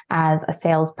owner, as a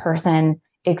salesperson,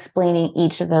 explaining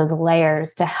each of those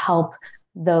layers to help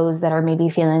those that are maybe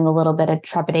feeling a little bit of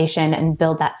trepidation and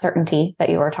build that certainty that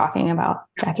you were talking about,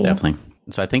 Jackie. Definitely.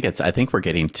 So I think we're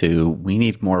getting to, we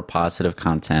need more positive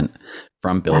content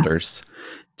from builders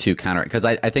to counter, because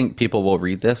I think people will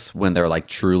read this when they're like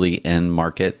truly in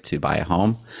market to buy a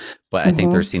home. But I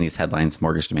think they're seeing these headlines,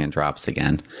 mortgage demand drops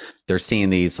again. They're seeing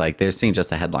these, like they're seeing just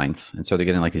the headlines. And so they're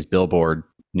getting like these billboard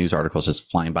news articles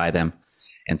just flying by them.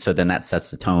 And so then that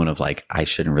sets the tone of like, I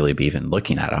shouldn't really be even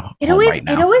looking at a home right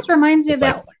now. It always reminds me of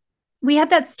that. We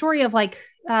had that story of like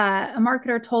a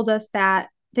marketer told us that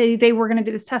they were going to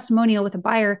do this testimonial with a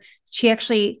buyer. She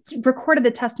actually recorded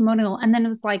the testimonial and then it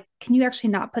was like, can you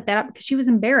actually not put that up? Because she was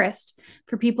embarrassed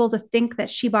for people to think that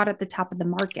she bought at the top of the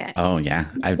market. Oh yeah.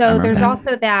 So there's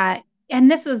also that.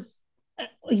 And this was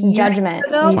judgment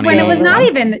when it was not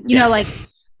even, you know, like,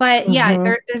 but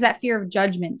there's that fear of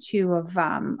judgment too,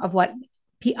 of what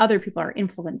other people are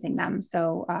influencing them.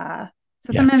 So,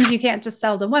 sometimes you can't just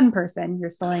sell to one person, you're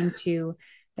selling to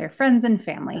their friends and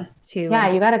family too.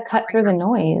 Yeah. You got to cut through the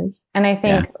noise. And I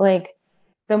think like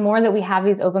the more that we have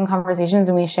these open conversations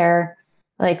and we share,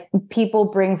 like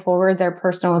people bring forward their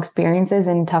personal experiences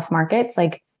in tough markets.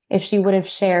 Like if she would have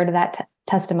shared that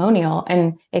testimonial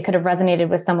and it could have resonated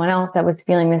with someone else that was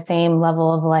feeling the same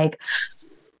level of like,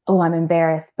 oh, I'm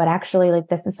embarrassed, but actually like,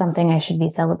 this is something I should be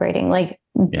celebrating. Like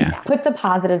put the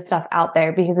positive stuff out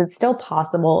there because it's still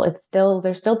possible.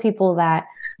 There's still people that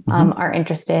are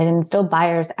interested and still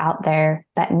buyers out there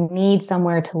that need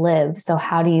somewhere to live. So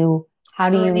how do you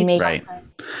make right?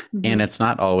 And it's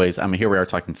not always, I mean, here we are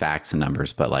talking facts and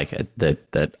numbers, but like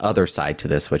the other side to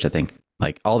this, which I think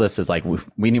like all this is like,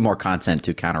 we need more content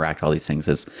to counteract all these things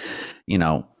is, you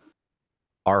know,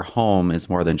 our home is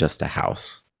more than just a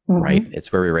house, right?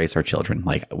 It's where we raise our children.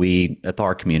 Like at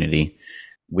our community,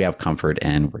 we have comfort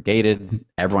and we're gated.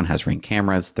 Everyone has Ring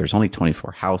cameras. There's only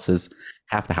 24 houses.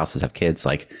 Half the houses have kids.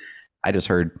 Like I just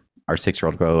heard our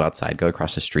 6-year-old go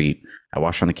across the street. I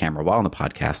watched her on the camera while on the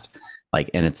podcast, like,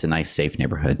 and it's a nice, safe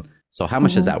neighborhood. So how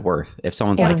much is that worth? If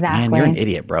someone's like, man, you're an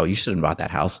idiot, bro. You shouldn't have bought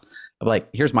that house. I'm like,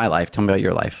 here's my life. Tell me about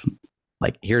your life.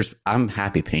 Like I'm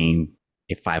happy paying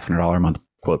a $500 a month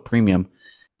quote premium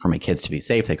for my kids to be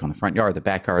safe. They go in the front yard, the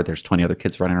backyard, there's 20 other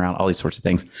kids running around, all these sorts of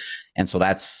things. And so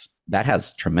that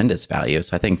has tremendous value.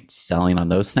 So I think selling on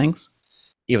those things,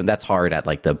 even that's hard at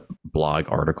like the blog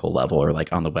article level or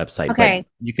like on the website. Okay.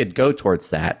 But you could go towards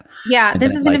that. Yeah.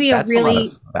 This is going to be this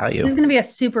is going to be a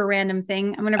super random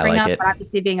thing. I'm going to bring up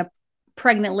obviously being a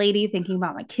pregnant lady thinking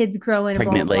about my kids growing.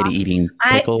 Pregnant lady eating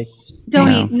pickles.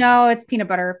 Don't eat. No, it's peanut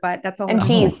butter, but that's all. And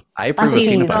cheese. I approve of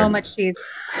peanut butter. So much cheese.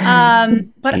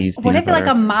 But cheese, what if like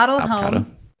a model avocado.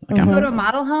 home? Okay. You go to a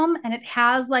model home and it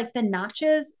has like the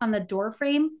notches on the door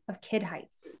frame of kid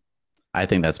heights. I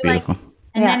think that's beautiful.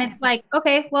 And then it's like,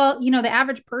 okay, well, the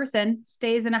average person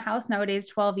stays in a house nowadays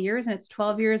 12 years, and it's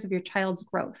 12 years of your child's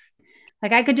growth.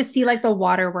 Like I could just see like the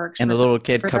waterworks. And the little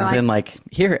kid comes in like,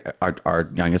 here, our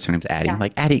youngest, her name's Addie,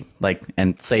 like Addie, like,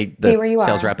 and say the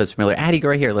sales rep is familiar. Addie, go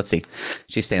right here. Let's see.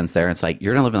 She stands there and it's like,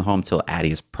 you're going to live in the home until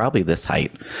Addie is probably this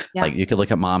height. Yeah. Like you could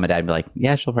look at mom and dad and be like,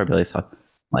 yeah, she'll probably be this height.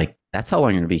 Like that's how long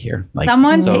you're going to be here. Like,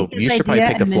 so you should probably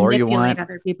pick the floor you want.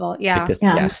 Other people. Yeah.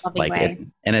 Yes. Like I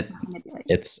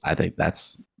think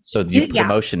that's, so you put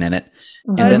emotion in it,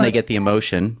 and then they get the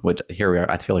emotion, which here we are.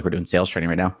 I feel like we're doing sales training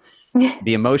right now.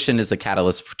 The emotion is a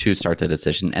catalyst to start the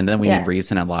decision. And then we need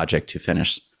reason and logic to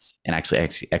finish and actually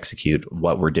execute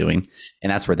what we're doing.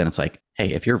 And that's where then it's like,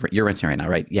 hey, if you're renting right now,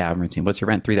 right? Yeah, I'm renting. What's your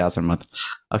rent? $3,000 a month.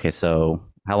 Okay. So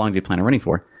how long do you plan on renting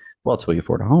for? Well, until you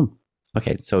afford a home.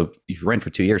 Okay. So if you rent for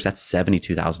 2 years, that's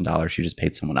 $72,000 you just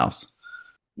paid someone else.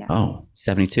 Yeah. Oh,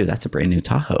 72. That's a brand new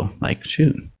Tahoe. Like,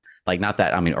 shoot. Like not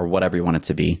that, I mean, or whatever you want it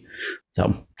to be.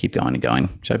 So keep going and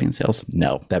going. Should I be in sales?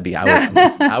 No, that'd be,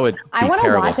 I would I want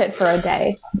to watch it for a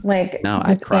day. Like, no,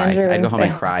 I'd cry. I'd go home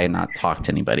and cry and not talk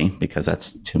to anybody because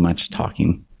that's too much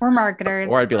talking. We're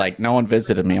marketers. Or I'd be like, no one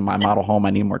visited me in my model home.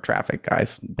 I need more traffic,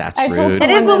 guys. That's rude.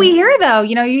 That is what we hear though.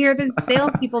 You hear these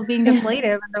salespeople being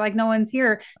deflative and they're like, no one's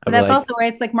here. So that's also why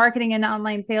it's like marketing and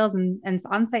online sales and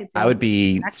on-site sales. I would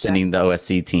be sending the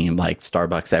OSC team like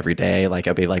Starbucks every day. Like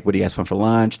I'd be like, what do you guys want for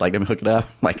lunch? Like, let me hook it up.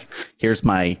 Like, here's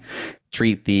my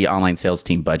treat the online sales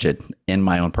team budget in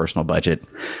my own personal budget.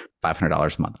 $500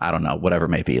 a month. I don't know, whatever it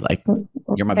may be. Like,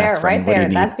 you're my best friend. Right there.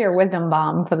 That's your wisdom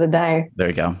bomb for the day. There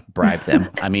you go. Bribe them.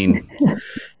 I mean,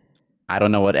 I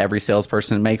don't know what every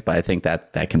salesperson makes, but I think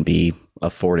that can be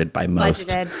afforded by most.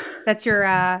 Budgeted. That's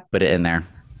your put it in there.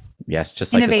 Yes,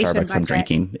 just like the Starbucks budget. I'm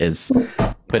drinking is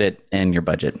put it in your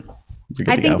budget.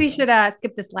 I think we should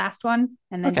skip this last one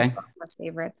and then just go for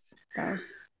favorites. So.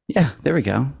 Yeah, there we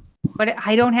go. But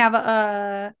I don't have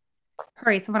a.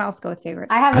 Hurry, someone else go with favorites.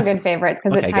 I have a good favorite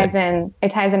because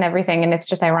it ties in everything, and it's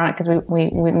just ironic because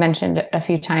we mentioned it a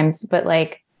few times, but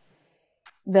like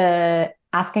the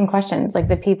asking questions, like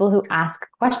the people who ask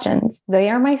questions, they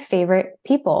are my favorite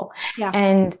people. Yeah.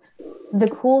 And the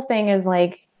cool thing is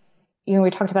like,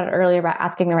 we talked about it earlier about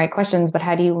asking the right questions, but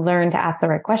how do you learn to ask the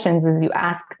right questions is you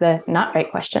ask the not right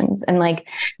questions. And like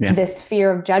this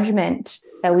fear of judgment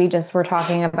that we just were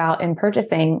talking about in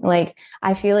purchasing, like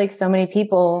I feel like so many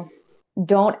people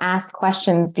don't ask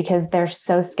questions because they're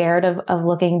so scared of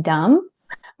looking dumb,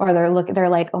 or they're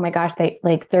like, oh my gosh, they're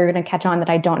going to catch on that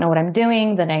I don't know what I'm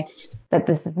doing, that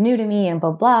this is new to me and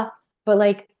blah, blah. But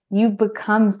like you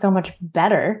become so much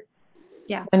better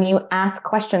when you ask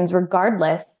questions,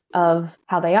 regardless of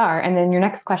how they are. And then your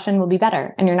next question will be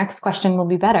better and your next question will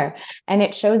be better. And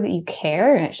it shows that you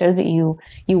care and it shows that you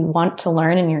want to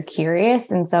learn and you're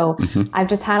curious. And so I've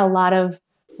just had a lot of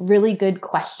really good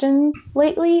questions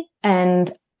lately,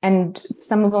 and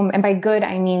some of them, and by good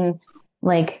I mean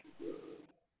like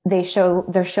they're showing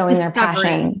their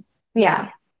passion.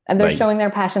 And they're showing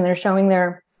their passion, they're showing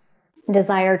their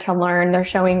desire to learn, they're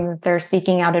showing that they're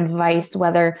seeking out advice,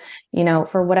 whether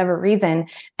for whatever reason.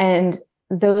 And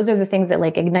those are the things that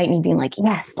like ignite me being like,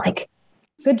 yes, like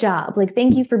good job, like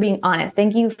thank you for being honest,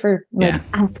 thank you for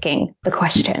asking the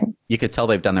question. You could tell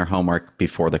they've done their homework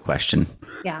before the question.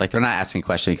 Like they're not asking a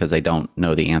question because they don't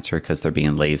know the answer because they're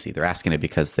being lazy. They're asking it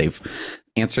because they've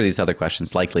answered these other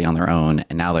questions likely on their own,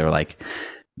 and now they're like,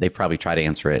 they probably try to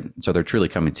answer it, so they're truly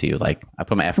coming to you like, I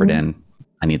put my effort in,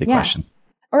 I need the question.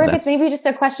 Or if it's maybe just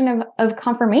a question of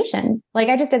confirmation. Like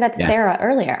I just did that to Sarah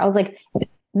earlier. I was like,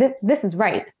 this is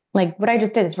right. Like what I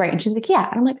just did is right. And she's like, yeah.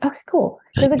 And I'm like, okay, cool.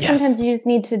 Because like sometimes you just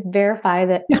need to verify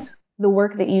that the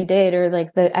work that you did or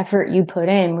like the effort you put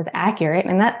in was accurate.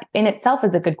 And that in itself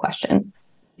is a good question.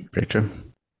 Very true.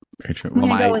 Very true.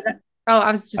 Well, I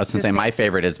was going to say my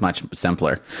favorite is much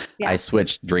simpler. I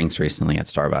switched drinks recently at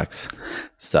Starbucks.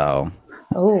 So.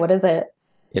 Oh, what is it?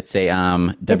 It's a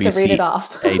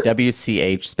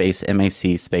WCH space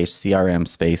MAC space CRM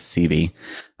space CV.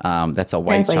 That's a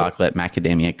white chocolate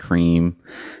macadamia cream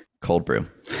cold brew.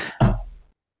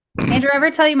 Andrew, ever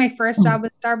tell you my first job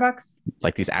was Starbucks?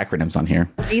 Like these acronyms on here.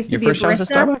 I used to be a barista. Job was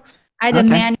at Starbucks? I had to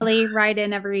manually write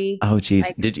in every. Oh, geez.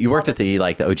 Like, did you worked at the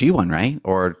OG one, right?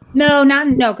 Or no,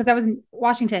 because I was in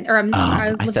Washington. Or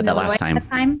I said that last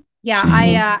time.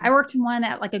 Yeah, I worked in one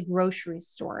at like a grocery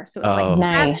store, so it was like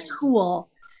nice. That's cool.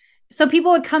 So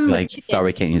people would come like, sorry,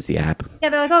 we can't use the app. Yeah,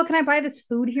 they're like, oh, can I buy this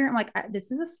food here? I'm like,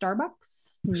 this is a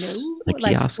Starbucks. No, like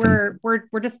we're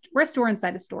a store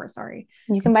inside a store. Sorry.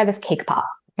 You can buy this cake pop.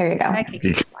 Here you go. I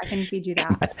can feed you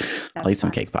that. I'll eat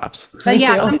some cake pops. But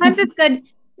yeah, sometimes it's good.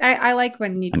 I like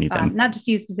when you, not just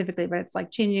you specifically, but it's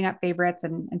like changing up favorites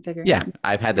and figuring out. Yeah,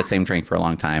 I've had the same drink for a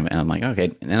long time, and I'm like,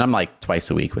 okay. And I'm like twice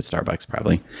a week with Starbucks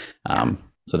probably.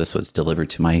 So this was delivered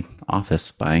to my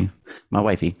office by my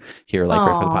wifey here, like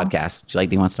right for the podcast. She's like,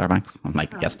 do you want Starbucks? I'm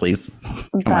like, yes, please.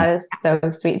 That is so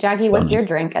sweet. Jackie, what's your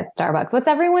drink at Starbucks? What's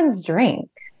everyone's drink?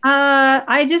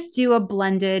 I just do a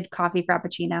blended coffee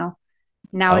frappuccino.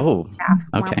 Now it's half.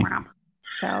 Okay.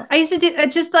 So I used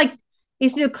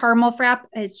to do a caramel frap.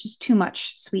 It's just too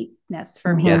much sweetness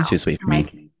for me. Yeah, it's too sweet for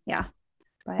me. Yeah.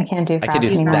 But I can't do I could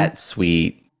do that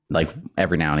sweet like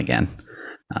every now and again.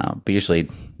 But usually,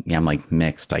 I'm like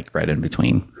mixed, like right in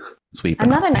between sweet. I'm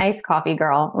not an iced coffee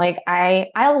girl. Like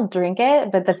I'll drink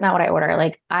it, but that's not what I order.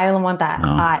 Like I want that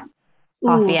hot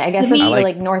coffee. I guess it's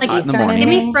like Northeastern. Give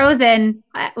me frozen.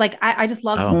 I just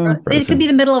love frozen. It could be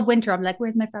the middle of winter. I'm like,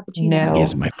 where's my frappuccino? No,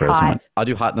 here's my frozen one. I'll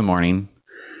do hot in the morning.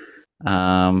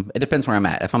 It depends where I'm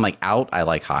at. If I'm like out, I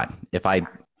like hot. If I've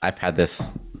had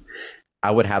this,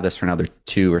 I would have this for another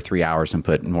 2 or 3 hours and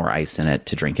put more ice in it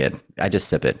to drink it. I just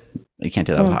sip it. You can't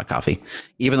do that with hot coffee.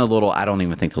 Even I don't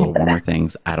even think the little warmer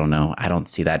things. I don't know. I don't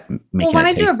see that making when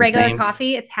it taste I do a regular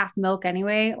coffee, it's half milk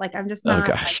anyway. Like I'm just not. Oh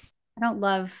gosh. I don't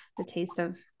love the taste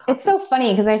of coffee. It's so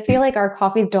funny because I feel like our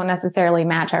coffees don't necessarily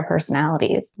match our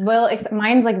personalities. Well,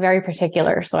 mine's like very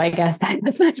particular, so I guess that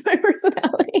does match my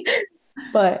personality.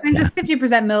 But I'm just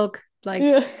 50% milk. Like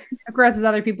it grosses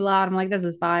other people out. I'm like, this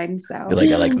is fine. So you're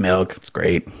like, I like milk. It's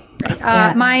great.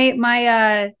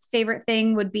 My favorite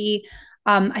thing would be,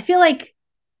 I feel like,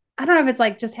 I don't know if it's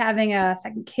like just having a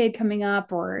second kid coming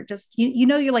up or just, you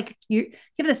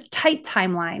have this tight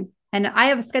timeline, and I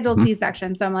have a scheduled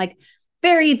C-section. So I'm like,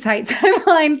 very tight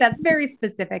timeline. That's very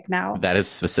specific now. That is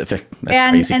specific.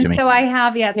 That's crazy to me. So I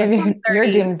have,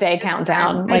 your doomsday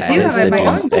countdown. I do have my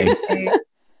doomsday.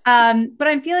 But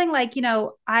I'm feeling like,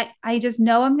 I just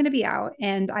know I'm going to be out,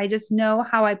 and I just know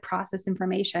how I process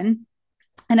information,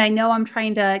 and I know I'm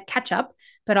trying to catch up,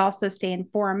 but also stay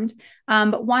informed.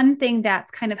 But one thing that's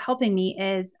kind of helping me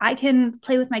is I can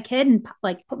play with my kid and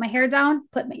like put my hair down,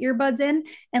 put my earbuds in,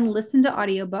 and listen to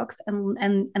audiobooks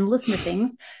and listen to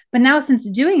things. But now since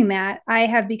doing that, I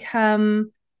have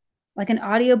become like an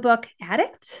audiobook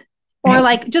addict, or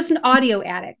like just an audio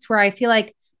addict, where I feel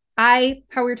like how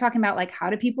we were talking about, like, how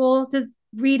do people just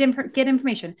get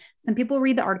information? Some people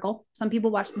read the article, some people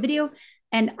watch the video,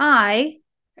 and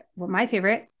my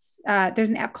favorite,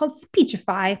 there's an app called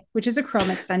Speechify, which is a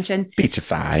Chrome extension.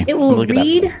 Speechify. It will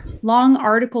read long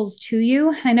articles to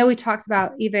you. I know we talked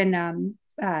about even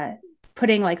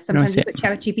putting like sometimes you put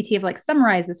ChatGPT of like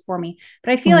summarize this for me,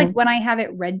 but I feel like when I have it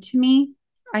read to me,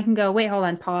 I can go, wait, hold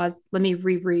on, pause. Let me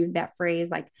reread that phrase.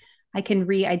 Like I can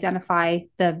re-identify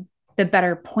the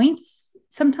better points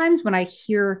sometimes when I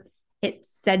hear it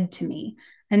said to me.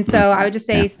 And so I would just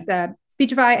say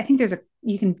Speechify. I think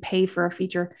you can pay for a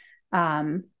feature.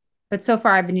 But so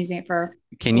far I've been using it for.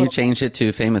 Can you change it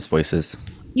to famous voices?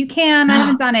 You can. I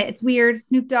haven't done it. It's weird.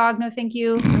 Snoop Dogg, no thank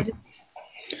you. I'm just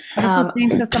listening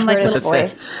to some like British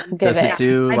voice. Does it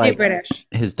do like British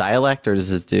his dialect, or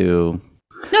does it do?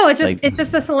 No, it's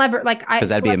just a celebrity. Like because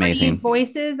that'd be amazing.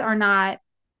 Voices are not.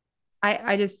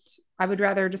 I would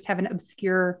rather just have an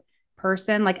obscure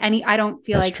person. Like I don't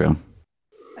feel That's like. True.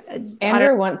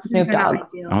 Andrew wants Snoop Dogg.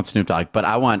 I want Snoop Dogg, but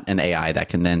I want an AI that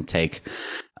can then take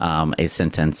a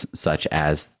sentence such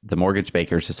as the Mortgage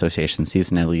Bankers Association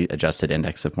seasonally adjusted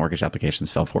index of mortgage applications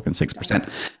fell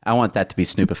 4.6%. I want that to be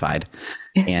snoopified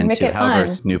and to however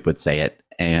Snoop would say it.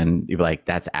 And you're like,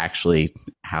 that's actually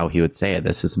how he would say it.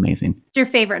 This is amazing. It's your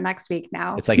favorite next week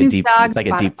now. It's like a deep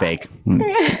fake.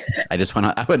 I just went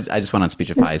on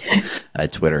Speechify's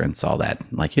Twitter and saw that.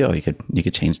 I'm like, you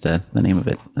could change the name of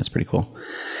it. That's pretty cool.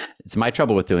 So my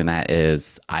trouble with doing that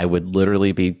is I would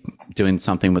literally be doing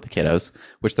something with the kiddos,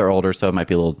 which they're older, so it might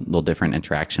be a little different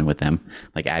interaction with them.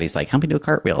 Like Addie's like, help me do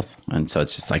cartwheels. And so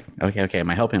it's just like, okay, am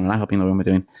I helping? Am I not helping? What am I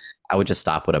doing? I would just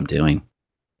stop what I'm doing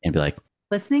and be like,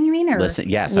 listening, you mean? Or listen?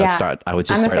 Yes, yeah, so I would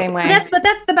just I'm start the same way. But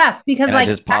that's the best because and like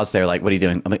I just pause there, like, what are you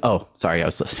doing? I'm like, oh, sorry, I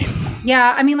was listening.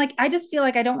 Yeah, I mean, like, I just feel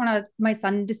like I don't want my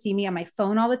son to see me on my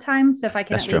phone all the time. So if I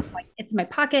can, that's true. Like, it's in my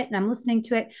pocket and I'm listening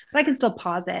to it, but I can still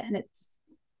pause it and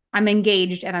I'm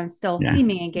engaged and I'm still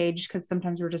seeming engaged because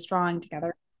sometimes we're just drawing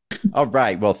together. All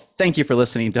right. Well, thank you for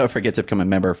listening. Don't forget to become a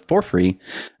member for free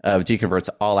of DoYouConvert's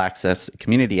all access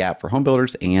community app for home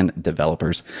builders and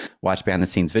developers. Watch behind the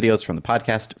scenes videos from the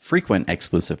podcast, frequent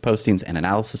exclusive postings and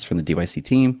analysis from the DYC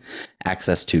team,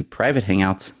 access to private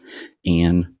hangouts,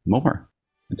 and more.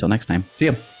 Until next time, see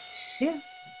you. Yeah.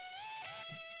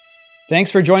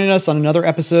 Thanks for joining us on another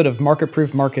episode of Market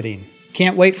Proof Marketing.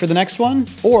 Can't wait for the next one?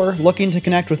 Or looking to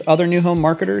connect with other new home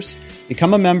marketers?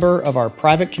 Become a member of our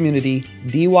private community,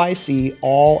 DYC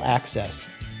All Access,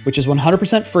 which is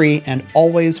 100% free and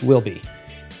always will be.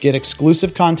 Get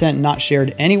exclusive content not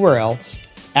shared anywhere else,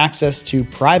 access to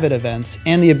private events,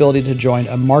 and the ability to join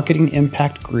a marketing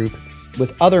impact group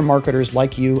with other marketers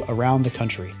like you around the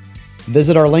country.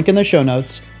 Visit our link in the show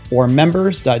notes or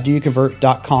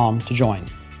members.doyouconvert.com to join.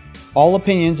 All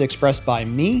opinions expressed by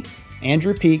me,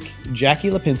 Andrew Peak, Jackie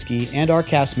Lipinski, and our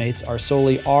castmates are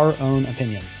solely our own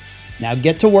opinions. Now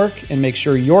get to work and make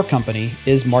sure your company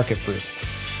is market proof.